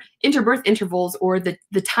 However, interbirth intervals, or the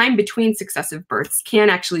time between successive births, can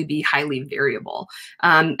actually be highly variable,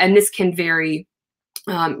 and this can vary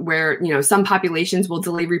where some populations will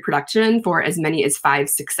delay reproduction for as many as 5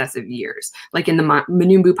 successive years, like in the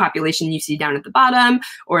Manumbu population you see down at the bottom,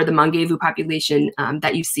 or the Mangevu population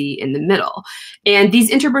that you see in the middle. And these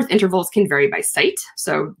interbirth intervals can vary by site,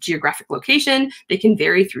 so geographic location. They can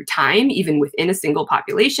vary through time, even within a single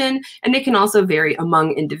population, and they can also vary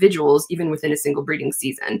among individuals, even within a single breeding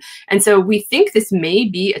season. And so we think this may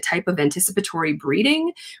be a type of anticipatory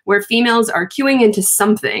breeding where females are cueing into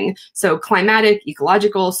something, so climatic, ecological,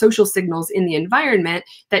 social signals in the environment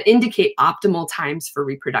that indicate optimal times for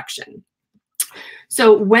reproduction.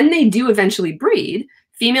 So when they do eventually breed,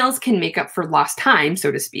 females can make up for lost time,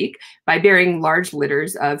 so to speak, by bearing large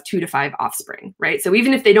litters of 2 to 5 offspring, right? So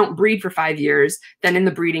even if they don't breed for 5 years, then in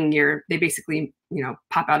the breeding year, they basically,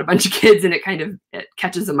 pop out a bunch of kids and it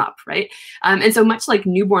catches them up, right? And so much like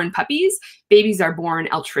newborn puppies, babies are born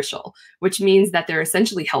altricial, which means that they're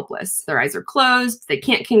essentially helpless. Their eyes are closed, they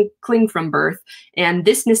can't cling from birth, and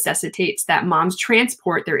this necessitates that moms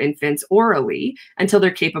transport their infants orally until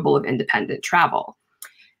they're capable of independent travel.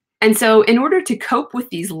 And so in order to cope with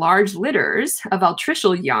these large litters of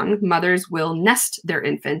altricial young, mothers will nest their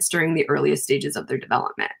infants during the earliest stages of their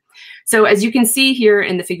development. So as you can see here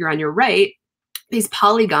in the figure on your right, these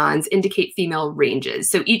polygons indicate female ranges.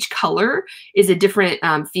 So each color is a different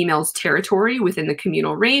female's territory within the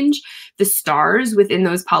communal range. The stars within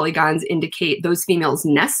those polygons indicate those females'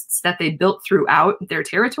 nests that they built throughout their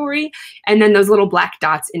territory. And then those little black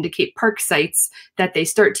dots indicate park sites that they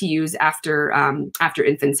start to use after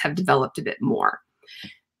infants have developed a bit more.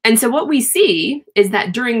 And so what we see is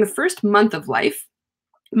that during the first month of life,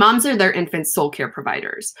 moms are their infants' sole care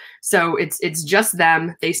providers. So it's just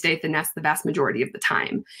them. They stay at the nest the vast majority of the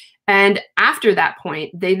time. And after that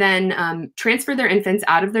point, they then transfer their infants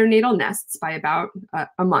out of their natal nests by about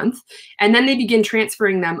a month. And then they begin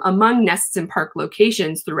transferring them among nests and park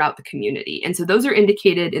locations throughout the community. And so those are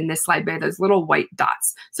indicated in this slide by those little white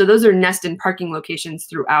dots. So those are nest and parking locations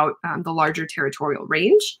throughout the larger territorial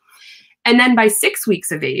range. And then by 6 weeks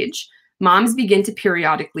of age, moms begin to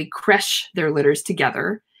periodically creche their litters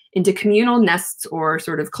together into communal nests, or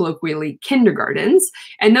sort of colloquially kindergartens.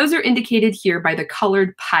 And those are indicated here by the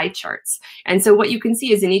colored pie charts. And so what you can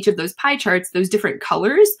see is in each of those pie charts, those different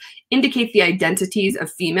colors indicate the identities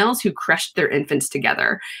of females who crushed their infants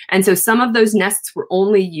together. And so some of those nests were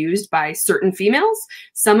only used by certain females.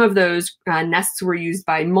 Some of those nests were used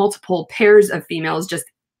by multiple pairs of females just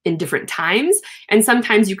in different times. And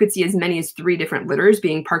sometimes you could see as many as 3 different litters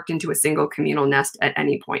being parked into a single communal nest at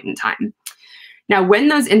any point in time. Now, when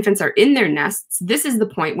those infants are in their nests, this is the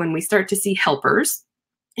point when we start to see helpers,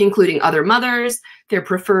 including other mothers, their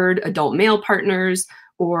preferred adult male partners,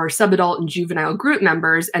 or subadult and juvenile group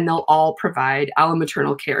members, and they'll all provide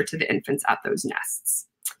allomaternal care to the infants at those nests.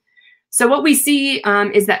 So what we see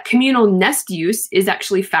is that communal nest use is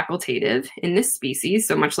actually facultative in this species.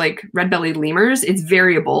 So much like red-bellied lemurs, it's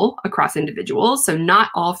variable across individuals. So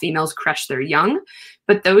not all females crush their young,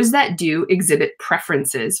 but those that do exhibit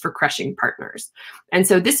preferences for crushing partners. And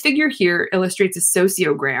so this figure here illustrates a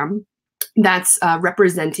sociogram that's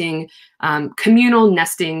representing communal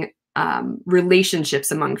nesting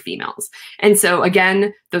relationships among females. And so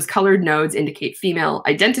again, those colored nodes indicate female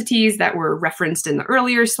identities that were referenced in the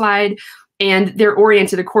earlier slide, and they're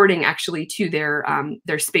oriented according actually to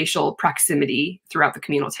their spatial proximity throughout the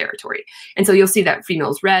communal territory. And so you'll see that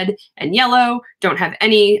females red and yellow don't have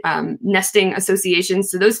any nesting associations.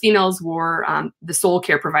 So those females were the sole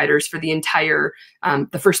care providers for the entire,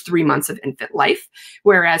 the first 3 months of infant life,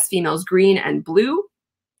 whereas females green and blue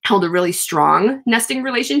held a really strong nesting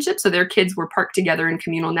relationship. So their kids were parked together in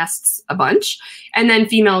communal nests a bunch. And then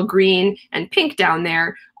female green and pink down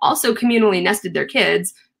there also communally nested their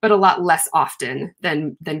kids, but a lot less often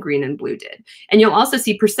than green and blue did. And you'll also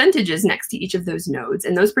see percentages next to each of those nodes.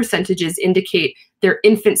 And those percentages indicate their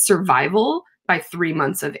infant survival by 3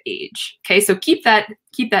 months of age. Okay, so keep that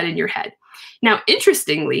in your head. Now,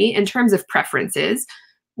 interestingly, in terms of preferences,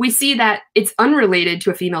 we see that it's unrelated to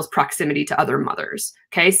a female's proximity to other mothers.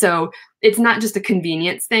 Okay, so it's not just a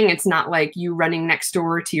convenience thing. It's not like you running next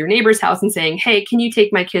door to your neighbor's house and saying, hey, can you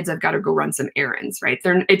take my kids? I've got to go run some errands, right?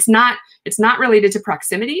 It's not related to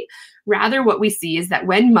proximity. Rather, what we see is that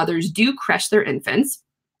when mothers do crush their infants,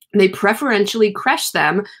 they preferentially crush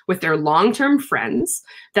them with their long-term friends,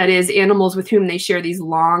 that is, animals with whom they share these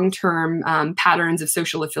long-term patterns of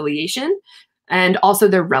social affiliation, and also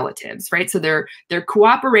their relatives, right? So they're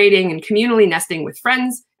cooperating and communally nesting with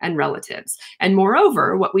friends and relatives. And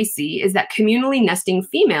moreover, what we see is that communally nesting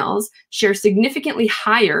females share significantly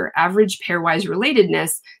higher average pairwise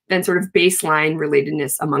relatedness than sort of baseline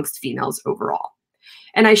relatedness amongst females overall.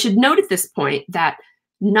 And I should note at this point that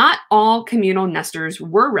not all communal nesters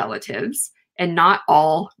were relatives, and not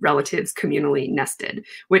all relatives communally nested,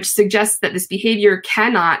 which suggests that this behavior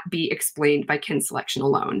cannot be explained by kin selection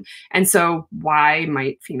alone. And so why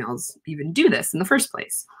might females even do this in the first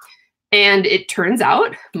place? And it turns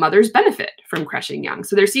out mothers benefit from crushing young.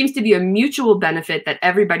 So there seems to be a mutual benefit that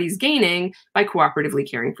everybody's gaining by cooperatively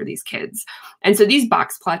caring for these kids. And so these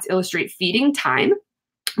box plots illustrate feeding time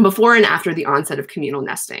before and after the onset of communal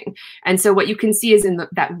nesting. And so what you can see is in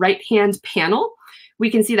that right-hand panel, we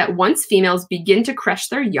can see that once females begin to crush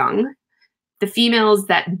their young, the females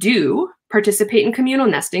that do participate in communal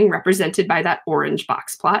nesting, represented by that orange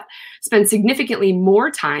box plot, spend significantly more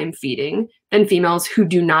time feeding than females who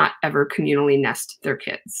do not ever communally nest their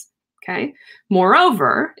kids. Okay.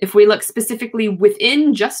 Moreover, if we look specifically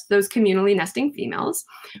within just those communally nesting females,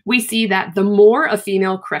 we see that the more a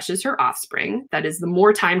female crushes her offspring, that is, the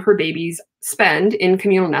more time her babies spend in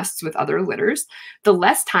communal nests with other litters, the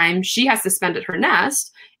less time she has to spend at her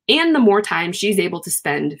nest, and the more time she's able to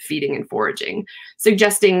spend feeding and foraging,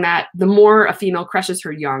 suggesting that the more a female crushes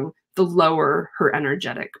her young, the lower her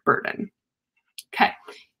energetic burden. Okay.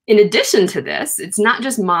 In addition to this, it's not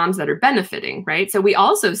just moms that are benefiting, right? So we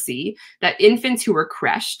also see that infants who are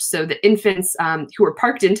crushed, so the infants who are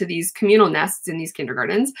parked into these communal nests in these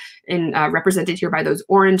kindergartens, represented here by those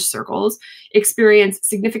orange circles, experience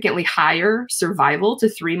significantly higher survival to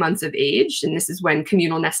 3 months of age. And this is when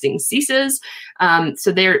communal nesting ceases.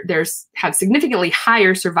 So they have significantly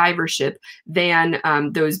higher survivorship than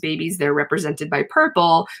those babies there represented by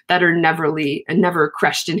purple that are never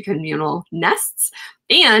crushed in communal nests.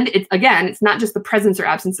 And it's not just the presence or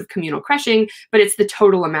absence of communal crushing, but it's the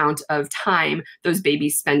total amount of time those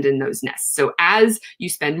babies spend in those nests. So as you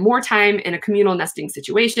spend more time in a communal nesting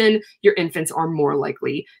situation, your infants are more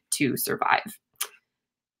likely to survive.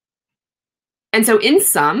 And so in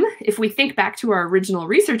sum, if we think back to our original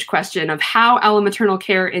research question of how allomaternal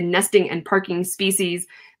care in nesting and parking species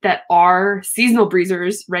that are seasonal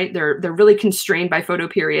breezers, right? They're really constrained by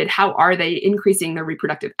photoperiod. How are they increasing their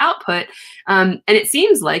reproductive output? And it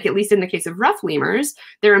seems like, at least in the case of rough lemurs,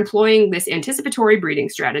 they're employing this anticipatory breeding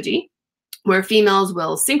strategy where females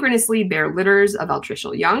will synchronously bear litters of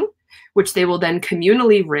altricial young, which they will then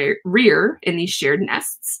communally rear in these shared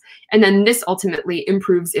nests. And then this ultimately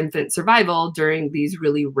improves infant survival during these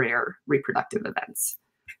really rare reproductive events.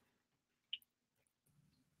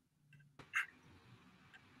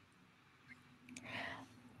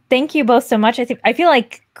 Thank you both so much. I feel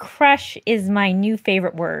like crush is my new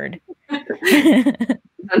favorite word. Sounds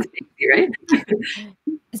fancy, right?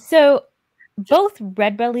 So both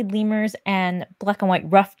red-bellied lemurs and black and white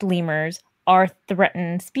ruffed lemurs are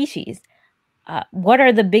threatened species. What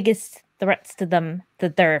are the biggest threats to them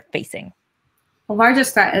that they're facing? The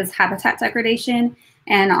largest threat is habitat degradation.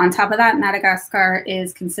 And on top of that, Madagascar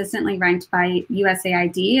is consistently ranked by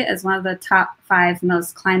USAID as one of the top 5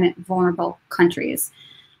 most climate vulnerable countries.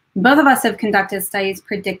 Both of us have conducted studies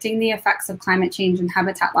predicting the effects of climate change and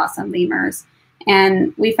habitat loss on lemurs.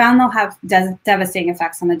 And we found they'll have devastating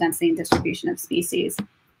effects on the density and distribution of species.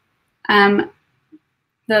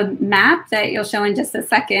 The map that you'll show in just a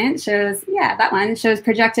second shows, that one shows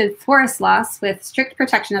projected forest loss with strict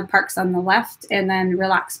protection of parks on the left and then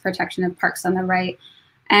relaxed protection of parks on the right,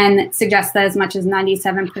 and suggests that as much as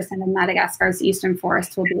 97% of Madagascar's eastern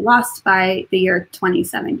forest will be lost by the year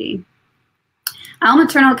 2070.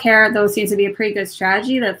 Maternal care, though, seems to be a pretty good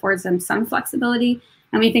strategy that affords them some flexibility,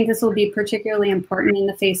 and we think this will be particularly important in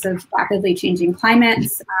the face of rapidly changing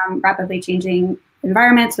climates, rapidly changing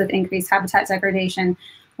environments with increased habitat degradation,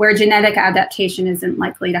 where genetic adaptation isn't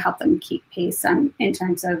likely to help them keep pace in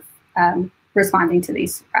terms of responding to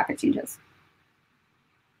these rapid changes.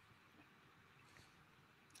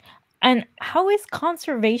 And how is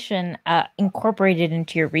conservation incorporated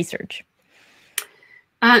into your research?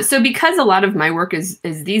 So because a lot of my work is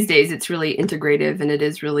these days, it's really integrative and it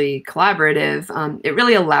is really collaborative, it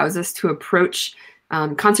really allows us to approach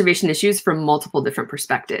conservation issues from multiple different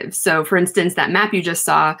perspectives. So for instance, that map you just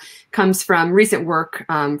saw comes from recent work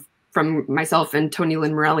from myself and Tony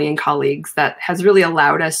Lynn Morelli and colleagues that has really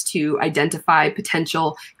allowed us to identify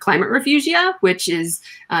potential climate refugia, which is,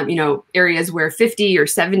 areas where 50 or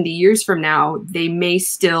 70 years from now, they may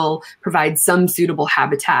still provide some suitable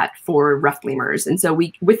habitat for ruffed lemurs. And so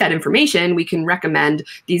with that information, we can recommend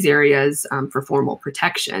these areas for formal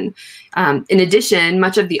protection. In addition,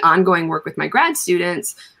 much of the ongoing work with my grad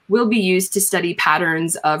students will be used to study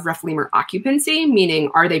patterns of rough lemur occupancy,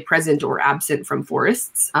 meaning are they present or absent from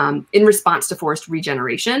forests in response to forest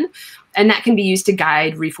regeneration. And that can be used to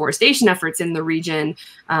guide reforestation efforts in the region,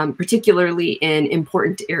 particularly in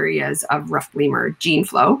important areas of rough lemur gene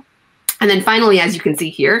flow. And then finally, as you can see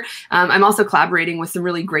here, I'm also collaborating with some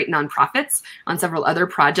really great nonprofits on several other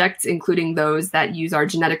projects, including those that use our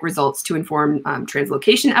genetic results to inform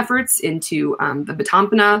translocation efforts into the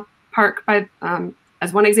Batampana Park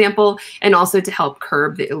as one example, and also to help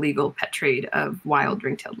curb the illegal pet trade of wild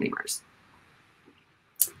ring-tailed lemurs.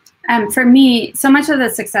 For me, so much of the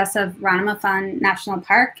success of Ranamafan National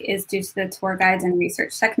Park is due to the tour guides and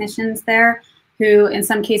research technicians there, who in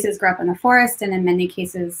some cases grew up in the forest and in many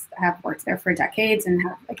cases have worked there for decades and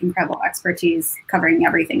have incredible expertise covering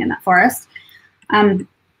everything in that forest.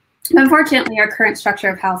 Unfortunately, our current structure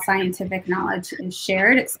of how scientific knowledge is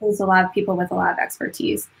shared excludes a lot of people with a lot of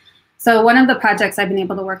expertise. So one of the projects I've been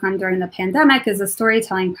able to work on during the pandemic is a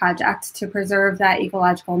storytelling project to preserve that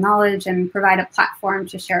ecological knowledge and provide a platform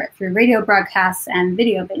to share it through radio broadcasts and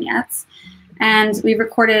video vignettes. And we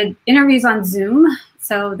recorded interviews on Zoom.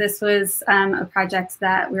 So this was a project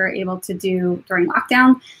that we were able to do during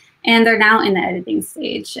lockdown, and they're now in the editing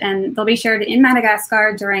stage. And they'll be shared in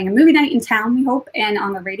Madagascar during a movie night in town, we hope, and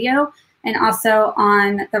on the radio, and also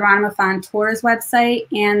on the Ranamafan Tours website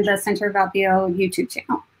and the Center Valpio YouTube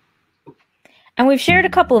channel. And we've shared a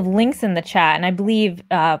couple of links in the chat, and I believe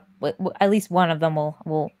at least one of them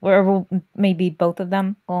or maybe both of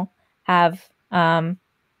them will have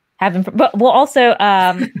but we'll also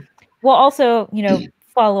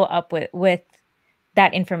follow up with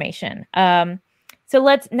that information. So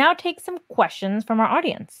let's now take some questions from our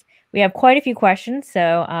audience. We have quite a few questions,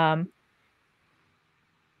 so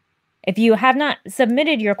if you have not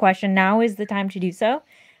submitted your question, now is the time to do so.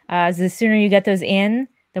 As the sooner you get those in,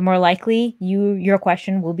 the more likely your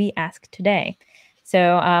question will be asked today.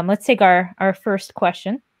 So let's take our first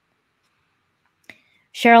question.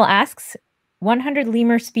 Cheryl asks, 100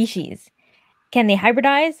 lemur species. Can they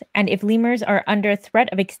hybridize? And if lemurs are under threat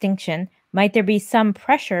of extinction, Might there be some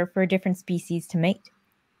pressure for different species to mate?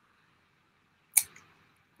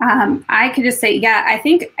 I could just say, yeah, I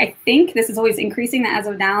think this is always increasing. As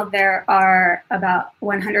of now, there are about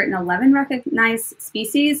 111 recognized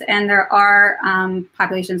species, and there are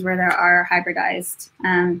populations where there are hybridized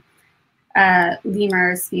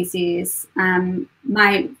lemur species.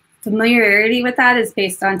 My familiarity with that is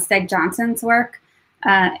based on Steg Johnson's work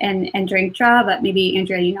and drink draw, but maybe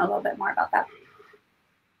Andrea, you know a little bit more about that.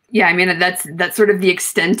 Yeah, I mean, that's sort of the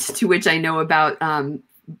extent to which I know about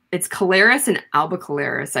it's Calaris and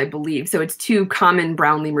Albicalaris, I believe. So it's two common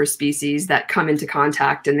brown lemur species that come into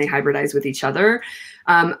contact and they hybridize with each other.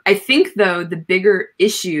 I think, though, the bigger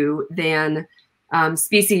issue than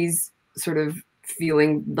species sort of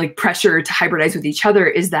feeling like pressure to hybridize with each other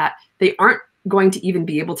is that they aren't going to even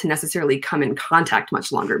be able to necessarily come in contact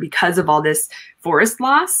much longer because of all this forest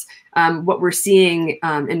loss. What we're seeing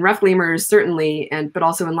in rough lemurs, certainly, but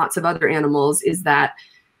also in lots of other animals, is that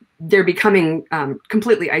they're becoming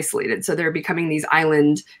completely isolated. So they're becoming these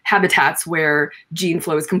island habitats where gene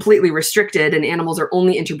flow is completely restricted and animals are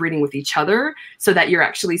only interbreeding with each other, so that you're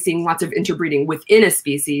actually seeing lots of interbreeding within a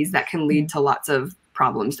species that can lead to lots of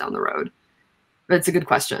problems down the road. But it's a good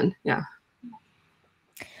question. Yeah.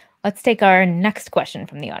 Let's take our next question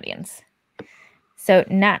from the audience. So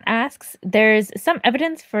Nat asks, there's some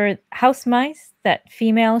evidence for house mice that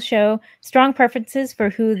females show strong preferences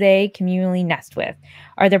for who they communally nest with.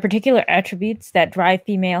 Are there particular attributes that drive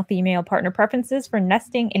female-female partner preferences for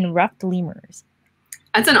nesting in ruffed lemurs?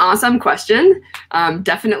 That's an awesome question.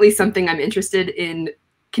 Definitely something I'm interested in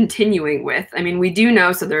continuing with. I mean, we do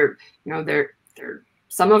know, so they're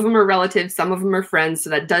some of them are relatives, some of them are friends.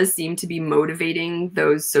 So that does seem to be motivating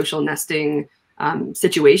those social nesting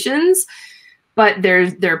situations. But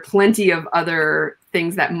there are plenty of other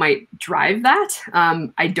things that might drive that.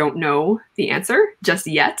 I don't know the answer just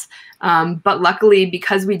yet. But luckily,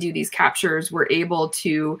 because we do these captures, we're able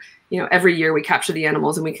to, every year we capture the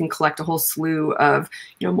animals and we can collect a whole slew of,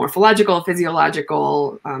 morphological,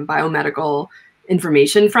 physiological, biomedical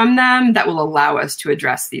information from them that will allow us to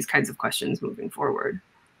address these kinds of questions moving forward.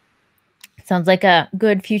 Sounds like a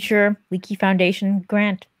good future Leakey Foundation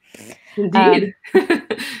grant. Indeed.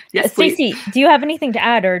 Yes, Stacey, do you have anything to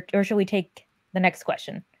add, or shall we take the next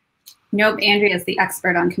question? Nope, Andrea is the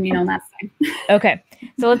expert on communal nesting. Okay,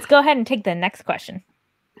 so let's go ahead and take the next question.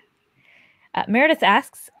 Meredith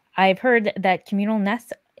asks, I've heard that communal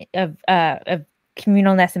nests of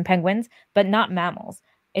communal nests in penguins, but not mammals.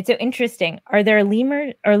 It's so interesting. Are there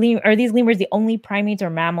lemurs? Are these lemurs the only primates or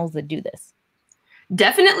mammals that do this?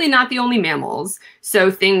 Definitely not the only mammals.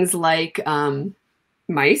 So things like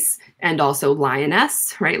mice and also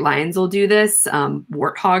lioness, right? Lions will do this.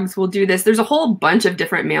 Warthogs will do this. There's a whole bunch of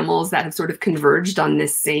different mammals that have sort of converged on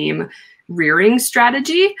this same rearing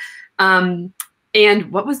strategy. And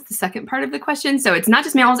what was the second part of the question? So it's not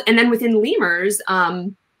just mammals. And then within lemurs,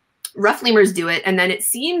 rough lemurs do it. And then it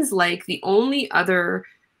seems like the only other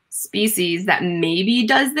species that maybe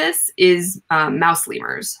does this is mouse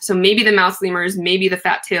lemurs. So maybe the mouse lemurs, maybe the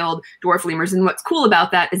fat-tailed dwarf lemurs. And what's cool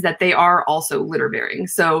about that is that they are also litter bearing.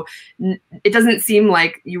 So it doesn't seem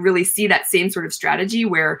like you really see that same sort of strategy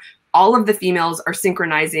where all of the females are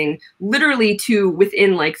synchronizing literally to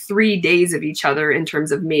within like 3 days of each other in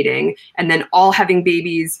terms of mating, and then all having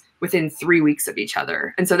babies within 3 weeks of each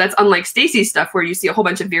other. And so that's unlike Stacey's stuff where you see a whole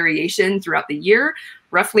bunch of variation throughout the year.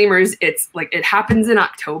 Rough lemurs, it's like it happens in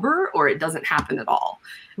October or it doesn't happen at all.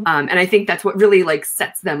 And I think that's what really like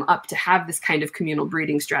sets them up to have this kind of communal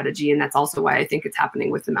breeding strategy. And that's also why I think it's happening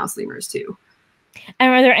with the mouse lemurs too.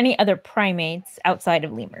 And are there any other primates outside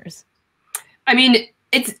of lemurs? I mean,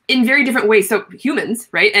 it's in very different ways. So humans,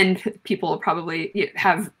 right? And people probably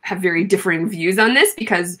have very differing views on this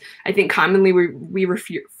because I think commonly we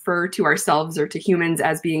refer to ourselves or to humans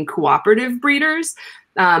as being cooperative breeders.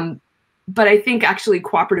 But I think actually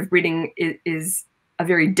cooperative breeding is a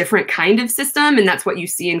very different kind of system. And that's what you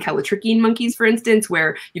see in callitrichine monkeys, for instance,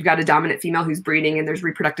 where you've got a dominant female who's breeding and there's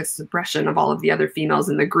reproductive suppression of all of the other females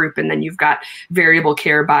in the group. And then you've got variable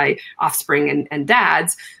care by offspring and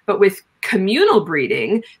dads. But with communal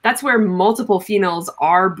breeding, that's where multiple females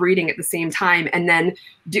are breeding at the same time. And then,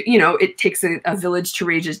 it takes a village to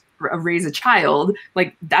raise a child.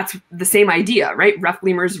 Like that's the same idea, right? Rough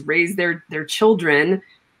lemurs raise their children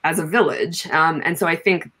as a village. And so I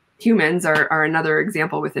think humans are another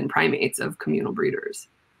example within primates of communal breeders.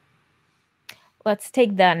 Let's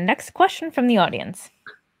take the next question from the audience.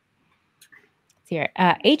 Here,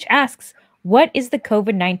 H asks, what is the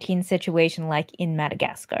COVID-19 situation like in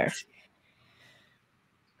Madagascar?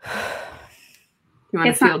 You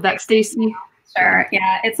want to field that, Stacey? Sure.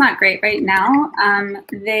 Yeah, it's not great right now.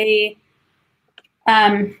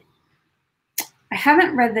 I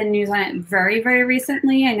haven't read the news on it very, very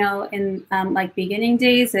recently. I know in like beginning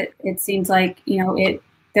days, it seems like,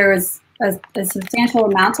 there was a substantial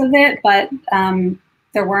amount of it, but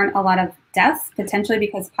there weren't a lot of deaths, potentially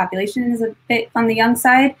because population is a bit on the young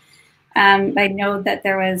side. I know that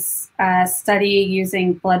there was a study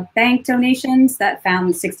using blood bank donations that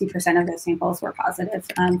found 60% of those samples were positive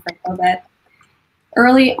for COVID.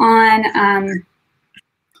 Early on,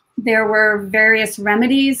 there were various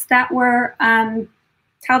remedies that were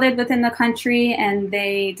touted within the country, and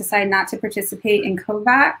they decided not to participate in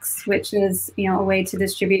COVAX, which is a way to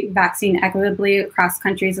distribute vaccine equitably across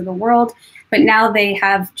countries of the world. But now they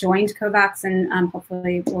have joined COVAX and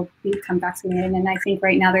hopefully will become vaccinated. And I think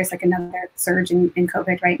right now there's like another surge in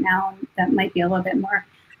COVID right now that might be a little bit more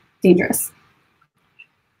dangerous.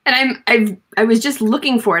 And I was just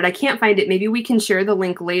looking for it. I can't find it. Maybe we can share the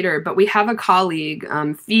link later. But we have a colleague,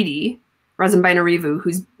 Fidi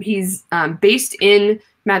Razumbainarivu, he's based in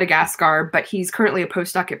Madagascar, but he's currently a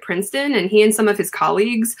postdoc at Princeton, and he and some of his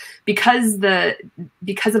colleagues, because of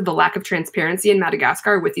the lack of transparency in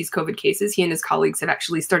Madagascar with these COVID cases, he and his colleagues have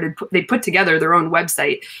actually they put together their own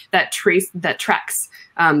website that tracks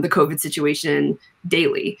the COVID situation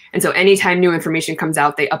daily. And so anytime new information comes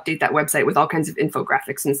out, they update that website with all kinds of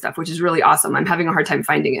infographics and stuff, which is really awesome. I'm having a hard time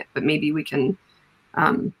finding it, but maybe we can,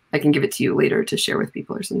 I can give it to you later to share with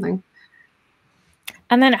people or something.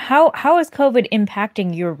 And then how is COVID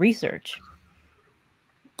impacting your research?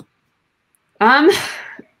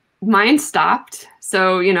 Mine stopped.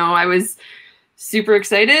 So, I was super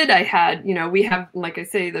excited. I had, we have, like I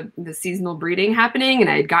say, the seasonal breeding happening, and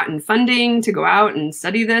I had gotten funding to go out and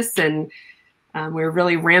study this, and we were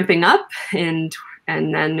really ramping up, and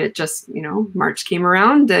then it just, March came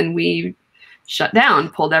around and we shut down,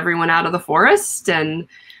 pulled everyone out of the forest. And,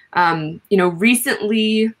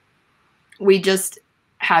 recently we just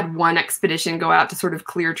had one expedition go out to sort of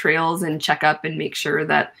clear trails and check up and make sure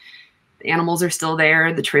that the animals are still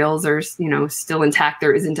there, the trails are, still intact,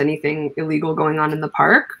 there isn't anything illegal going on in the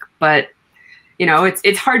park. But,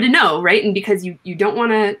 it's hard to know, right? And because you don't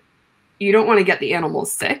want to get the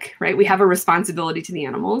animals sick, right? We have a responsibility to the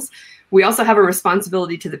animals. We also have a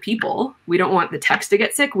responsibility to the people. We don't want the techs to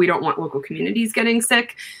get sick. We don't want local communities getting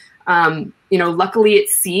sick. Luckily it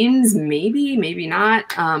seems, maybe not,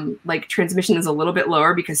 like transmission is a little bit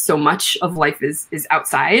lower because so much of life is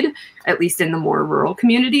outside, at least in the more rural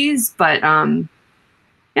communities. But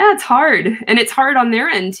yeah, it's hard. And it's hard on their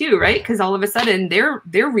end too, right? Because all of a sudden their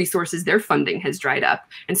resources, their funding has dried up.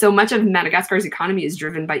 And so much of Madagascar's economy is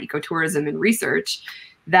driven by ecotourism and research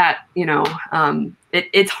that,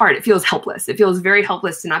 it's hard. It feels helpless. It feels very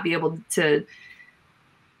helpless to not be able to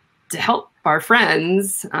help our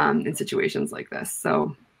friends in situations like this.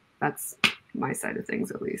 So that's my side of things,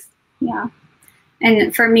 at least. Yeah.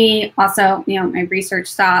 And for me also, my research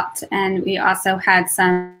stopped, and we also had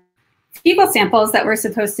some fecal samples that were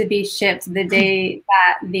supposed to be shipped the day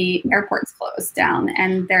that the airports closed down,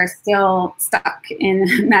 and they're still stuck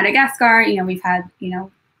in Madagascar. We've had,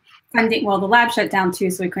 funding, well, the lab shut down too,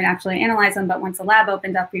 so we couldn't actually analyze them. But once the lab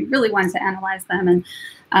opened up, we really wanted to analyze them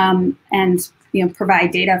and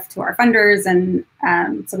provide data to our funders, and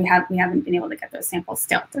so we haven't been able to get those samples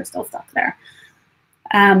still. They're still stuck there.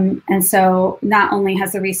 And so not only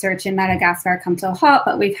has the research in Madagascar come to a halt,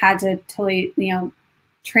 but we've had to totally,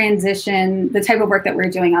 transition the type of work that we're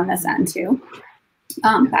doing on this end too,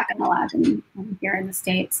 back in the lab and here in the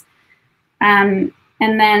States.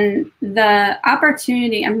 And then the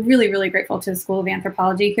opportunity, I'm really, really grateful to the School of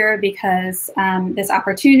Anthropology here, because this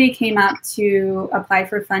opportunity came up to apply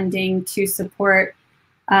for funding to support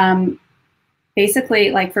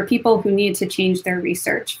basically like for people who need to change their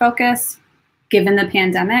research focus given the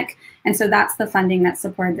pandemic. And so that's the funding that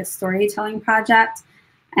supported this storytelling project.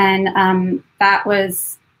 And that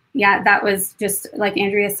was just like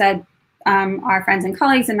Andrea said, our friends and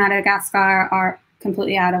colleagues in Madagascar are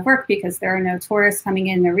completely out of work because there are no tourists coming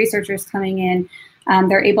in, no researchers coming in.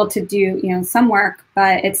 They're able to do, some work,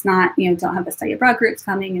 but it's not, don't have the study abroad groups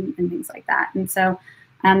coming and things like that. And so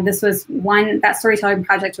this was that storytelling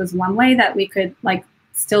project was one way that we could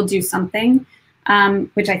still do something,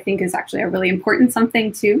 which I think is actually a really important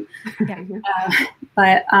something too. Yeah.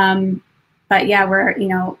 But yeah, we're,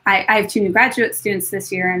 I have 2 new graduate students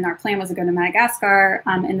this year, and our plan was to go to Madagascar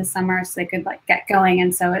in the summer so they could get going.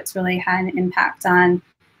 And so it's really had an impact on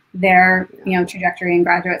their, trajectory in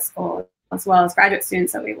graduate school, as well as graduate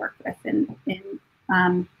students that we work with in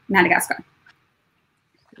Madagascar.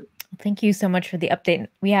 Thank you so much for the update.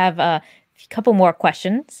 We have a couple more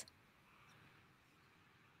questions.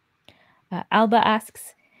 Alba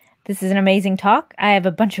asks, This is an amazing talk. I have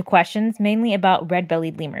a bunch of questions, mainly about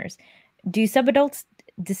red-bellied lemurs. Do subadults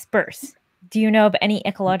disperse? Do you know of any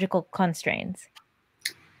ecological constraints?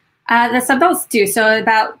 The subadults do. So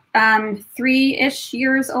about 3-ish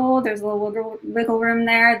years old, there's a little wiggle room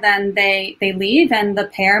there. Then they leave, and the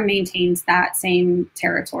pair maintains that same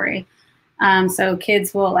territory. So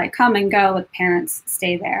kids will like come and go, with parents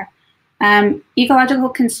stay there. Ecological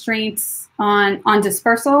constraints on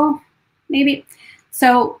dispersal, maybe.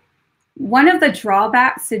 So one of the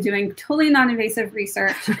drawbacks to doing totally non-invasive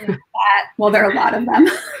research is that, well, there are a lot of them.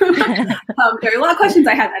 There are a lot of questions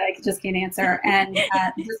I had that I just can't answer. And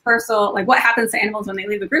dispersal, like what happens to animals when they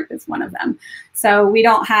leave the group, is one of them. So we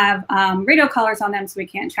don't have radio collars on them, so we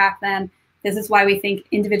can't track them. This is why we think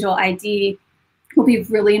individual ID will be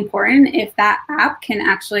really important. If that app can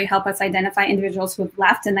actually help us identify individuals who have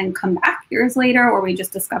left and then come back years later, or we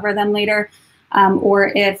just discover them later.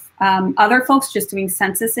 Or if other folks just doing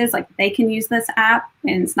censuses, like they can use this app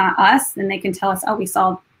and it's not us, and they can tell us, oh, we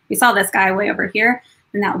saw this guy way over here,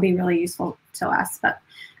 then that would be really useful to us. But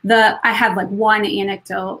I have like one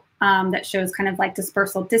anecdote that shows kind of like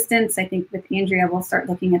dispersal distance. I think with Andrea, we'll start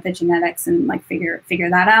looking at the genetics and like figure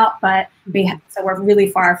that out. But so we're really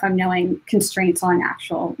far from knowing constraints on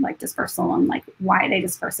actual like dispersal and like why they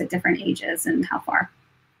disperse at different ages and how far.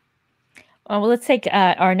 Well, let's take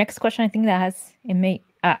our next question. I think that has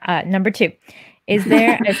number 2. Is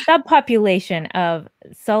there a subpopulation of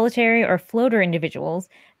solitary or floater individuals?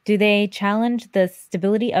 Do they challenge the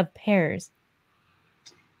stability of pairs?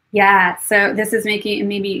 Yeah, so this is making,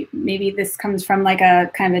 maybe this comes from like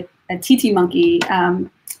a kind of a TT monkey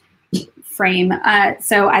frame.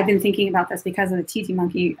 So I've been thinking about this because of the TT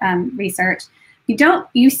monkey research.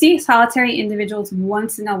 You see solitary individuals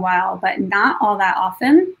once in a while, but not all that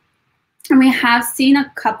often. And we have seen a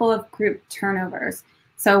couple of group turnovers.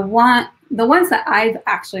 So the ones that I've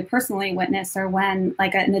actually personally witnessed are when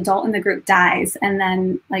like an adult in the group dies, and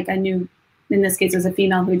then like a new, in this case it was a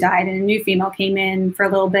female who died, and a new female came in for a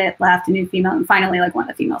little bit, left, a new female, and finally like one of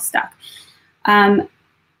the females stuck.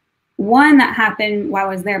 One that happened while I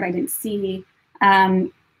was there but I didn't see,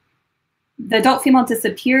 the adult female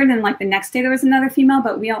disappeared, and like the next day there was another female,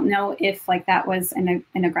 but we don't know if like that was an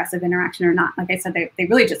aggressive interaction or not. Like I said, they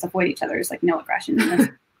really just avoid each other. There's like no aggression in this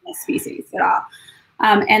species at all.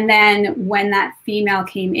 And then when that female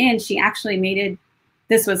came in, she actually mated.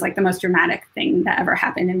 This was like the most dramatic thing that ever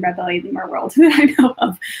happened in red-bellied lemur world that I know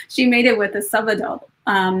of. She mated with a subadult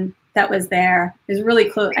that was there. It was really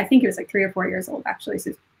close. I think it was like 3 or 4 years old actually,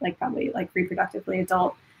 so like probably like reproductively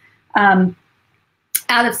adult.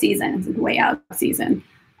 Out of season, way out of season.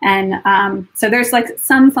 And so there's like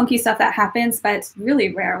some funky stuff that happens, but it's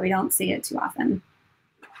really rare. We don't see it too often.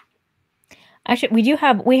 Actually,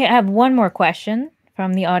 we have one more question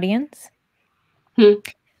from the audience.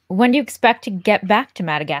 When do you expect to get back to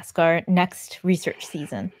Madagascar next research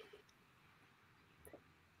season?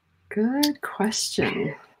 Good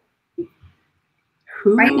question.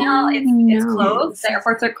 Right now, it's closed. The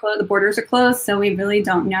airports are closed. The borders are closed. So we really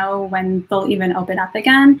don't know when they'll even open up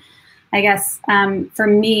again. I guess for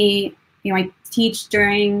me, I teach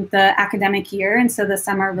during the academic year. And so the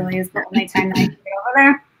summer really is the only time that I can get over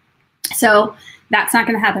there. So that's not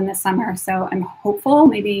going to happen this summer. So I'm hopeful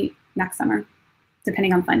maybe next summer,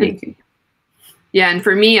 depending on funding too. Yeah, and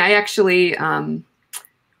for me, I actually,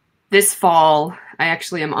 this fall, I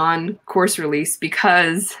actually am on course release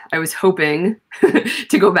because I was hoping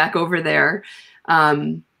to go back over there.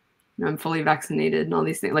 I'm fully vaccinated and all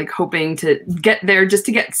these things, like hoping to get there just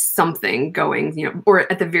to get something going,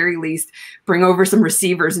 or at the very least bring over some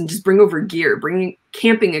receivers and just bring over gear, bring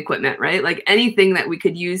camping equipment, right? Like anything that we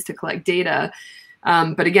could use to collect data.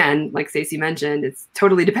 But again, like Stacey mentioned, it's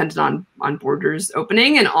totally dependent on borders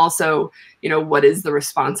opening, and also, what is the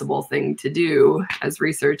responsible thing to do as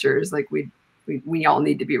researchers? Like we all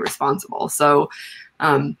need to be responsible. So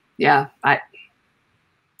yeah, I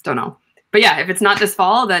don't know. But yeah, if it's not this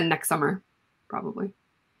fall, then next summer, probably.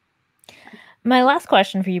 My last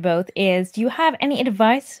question for you both is, do you have any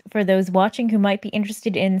advice for those watching who might be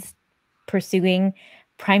interested in pursuing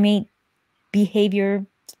primate behavior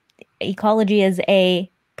ecology as a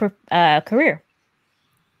career?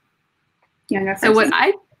 Yeah, so what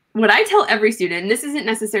I tell every student, and this isn't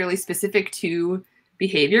necessarily specific to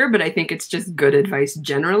behavior, but I think it's just good advice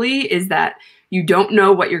generally, is that you don't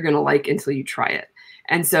know what you're going to like until you try it.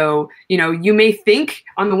 And so, you may think,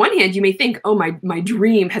 on the one hand, oh, my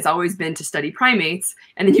dream has always been to study primates.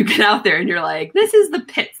 And then you get out there and you're like, this is the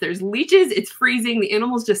pits. There's leeches. It's freezing. The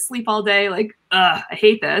animals just sleep all day. Like, I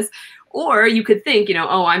hate this. Or you could think,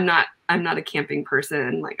 oh, I'm I'm not a camping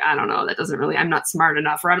person. Like, I don't know, that doesn't really, I'm not smart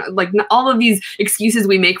enough, or I'm like all of these excuses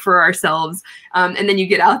we make for ourselves. And then you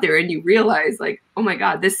get out there and you realize like, oh my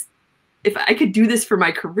God, if I could do this for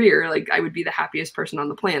my career, like I would be the happiest person on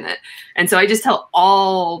the planet. And so I just tell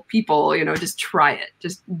all people, just try it,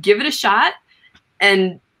 just give it a shot.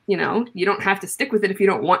 And, you don't have to stick with it if you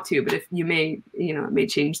don't want to, but if you may, it may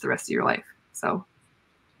change the rest of your life. So.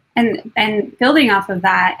 And building off of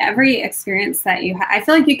that, every experience that you have, I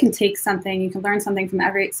feel like you can take something, you can learn something from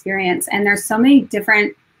every experience. And there's so many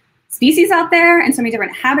different species out there and so many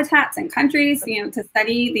different habitats and countries, to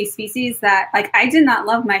study these species that, like, I did not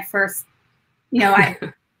love my first, I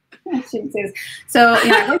shouldn't say this. So,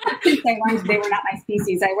 I worked with chimps, I learned they were not my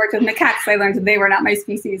species. I worked with macaques, I learned that they were not my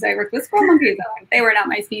species. I worked with squirrel monkeys, I learned they were not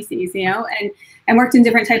my species, and worked in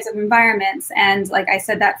different types of environments. And like I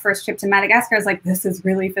said, that first trip to Madagascar, I was like, this is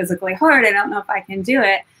really physically hard. I don't know if I can do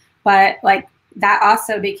it. But like that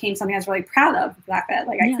also became something I was really proud of, the fact that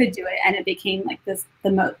like I could do it. And it became like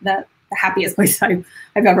the happiest place I've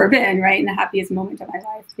ever been, right? And the happiest moment of my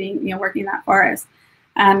life being, working in that forest.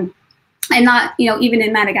 And not, even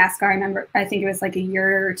in Madagascar, I remember, I think it was like a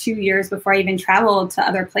year or 2 years before I even traveled to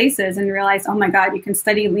other places and realized, oh my God, you can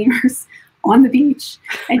study lemurs on the beach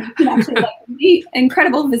and you can actually like see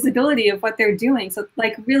incredible visibility of what they're doing. So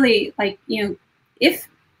like really like, if,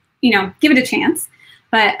 give it a chance.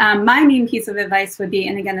 But my main piece of advice would be,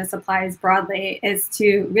 and again, this applies broadly, is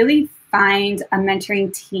to really find a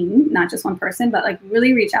mentoring team, not just one person, but like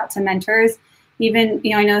really reach out to mentors. Even,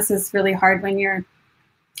 I know this is really hard when you're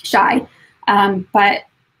shy, but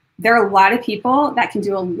there are a lot of people that can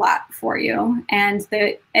do a lot for you and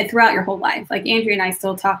throughout your whole life. Like Andrea and I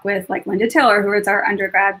still talk with like Linda Taylor, who is our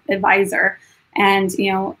undergrad advisor, and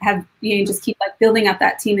just keep like building up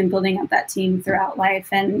that team throughout life.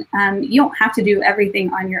 And you don't have to do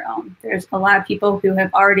everything on your own. There's a lot of people who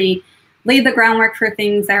have already laid the groundwork for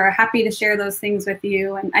things that are happy to share those things with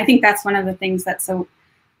you. And I think that's one of the things that's so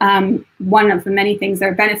one of the many things that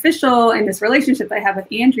are beneficial in this relationship that I have with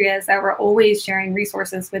Andrea is that we're always sharing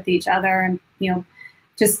resources with each other, and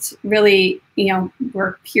just really,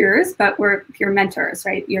 we're peers, but we're peer mentors,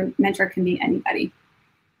 right? Your mentor can be anybody.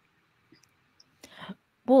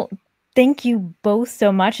 Well, thank you both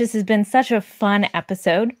so much. This has been such a fun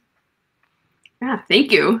episode. Yeah,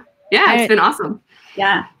 thank you. Yeah, it's been awesome.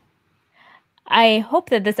 Yeah. I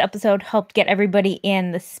hope that this episode helped get everybody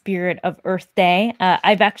in the spirit of Earth Day.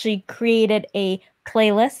 I've actually created a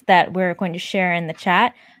playlist that we're going to share in the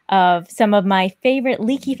chat of some of my favorite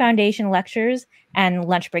Leakey Foundation lectures and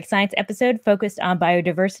Lunch Break Science episode focused on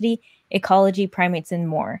biodiversity, ecology, primates, and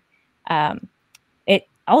more. It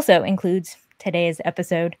also includes today's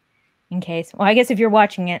episode in case, well, I guess if you're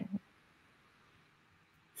watching it,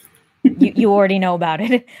 you already know about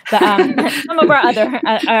it, but some of our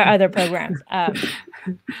other programs.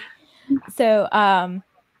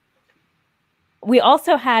 We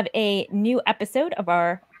also have a new episode of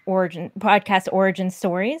our podcast Origin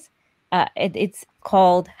Stories. It's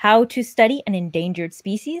called How to Study an Endangered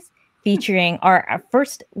Species, featuring our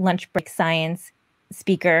first Lunch Break Science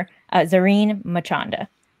speaker, Zareen Machanda.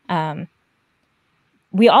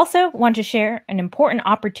 We also want to share an important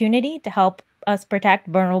opportunity to help us protect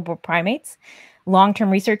vulnerable primates,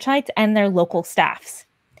 long-term research sites, and their local staffs.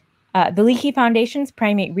 The Leakey Foundation's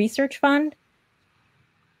Primate Research Fund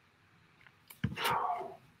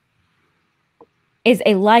is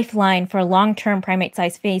a lifeline for long-term primate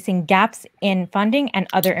sites facing gaps in funding and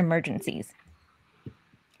other emergencies.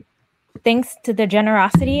 Thanks to the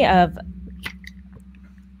generosity of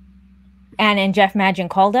Anne and Jeff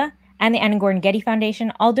Magin-Calda and the Anna Gordon Getty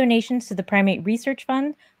Foundation, all donations to the Primate Research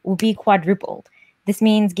Fund will be quadrupled. This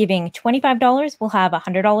means giving $25 will have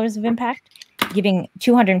 $100 of impact. Giving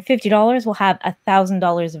 $250 will have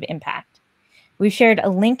 $1,000 of impact. We've shared a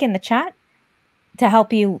link in the chat to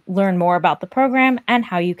help you learn more about the program and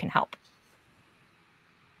how you can help.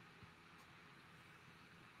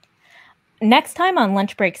 Next time on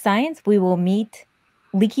Lunch Break Science, we will meet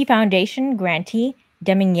Leakey Foundation grantee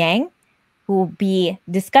Deming Yang, who will be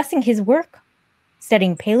discussing his work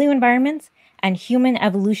studying paleo environments and human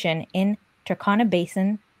evolution in Turkana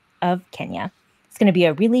Basin of Kenya. It's going to be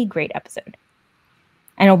a really great episode.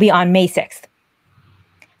 And it'll be on May 6th.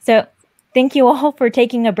 So thank you all for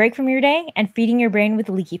taking a break from your day and feeding your brain with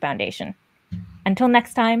the Leakey Foundation. Until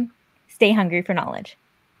next time, stay hungry for knowledge.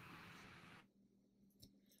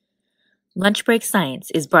 Lunch Break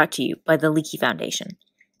Science is brought to you by the Leakey Foundation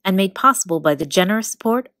and made possible by the generous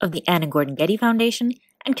support of the Anna Gordon Getty Foundation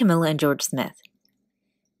and Camilla and George Smith.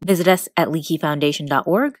 Visit us at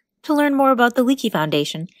leakeyfoundation.org to learn more about the Leakey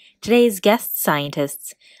Foundation, today's guest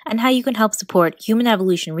scientists, and how you can help support human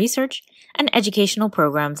evolution research and educational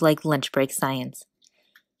programs like Lunch Break Science.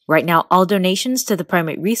 Right now, all donations to the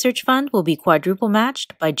Primate Research Fund will be quadruple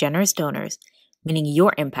matched by generous donors, meaning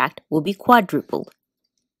your impact will be quadrupled.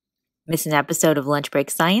 Miss an episode of Lunch Break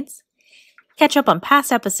Science? Catch up on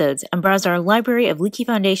past episodes and browse our library of Leakey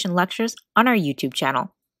Foundation lectures on our YouTube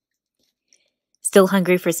channel. Still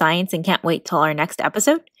hungry for science and can't wait till our next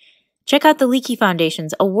episode? Check out the Leakey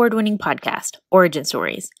Foundation's award-winning podcast, Origin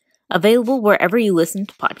Stories, available wherever you listen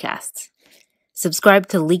to podcasts. Subscribe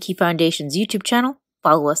to Leakey Foundation's YouTube channel,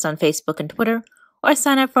 follow us on Facebook and Twitter, or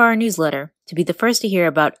sign up for our newsletter to be the first to hear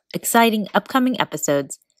about exciting upcoming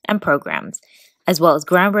episodes and programs, as well as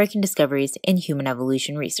groundbreaking discoveries in human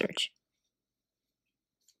evolution research.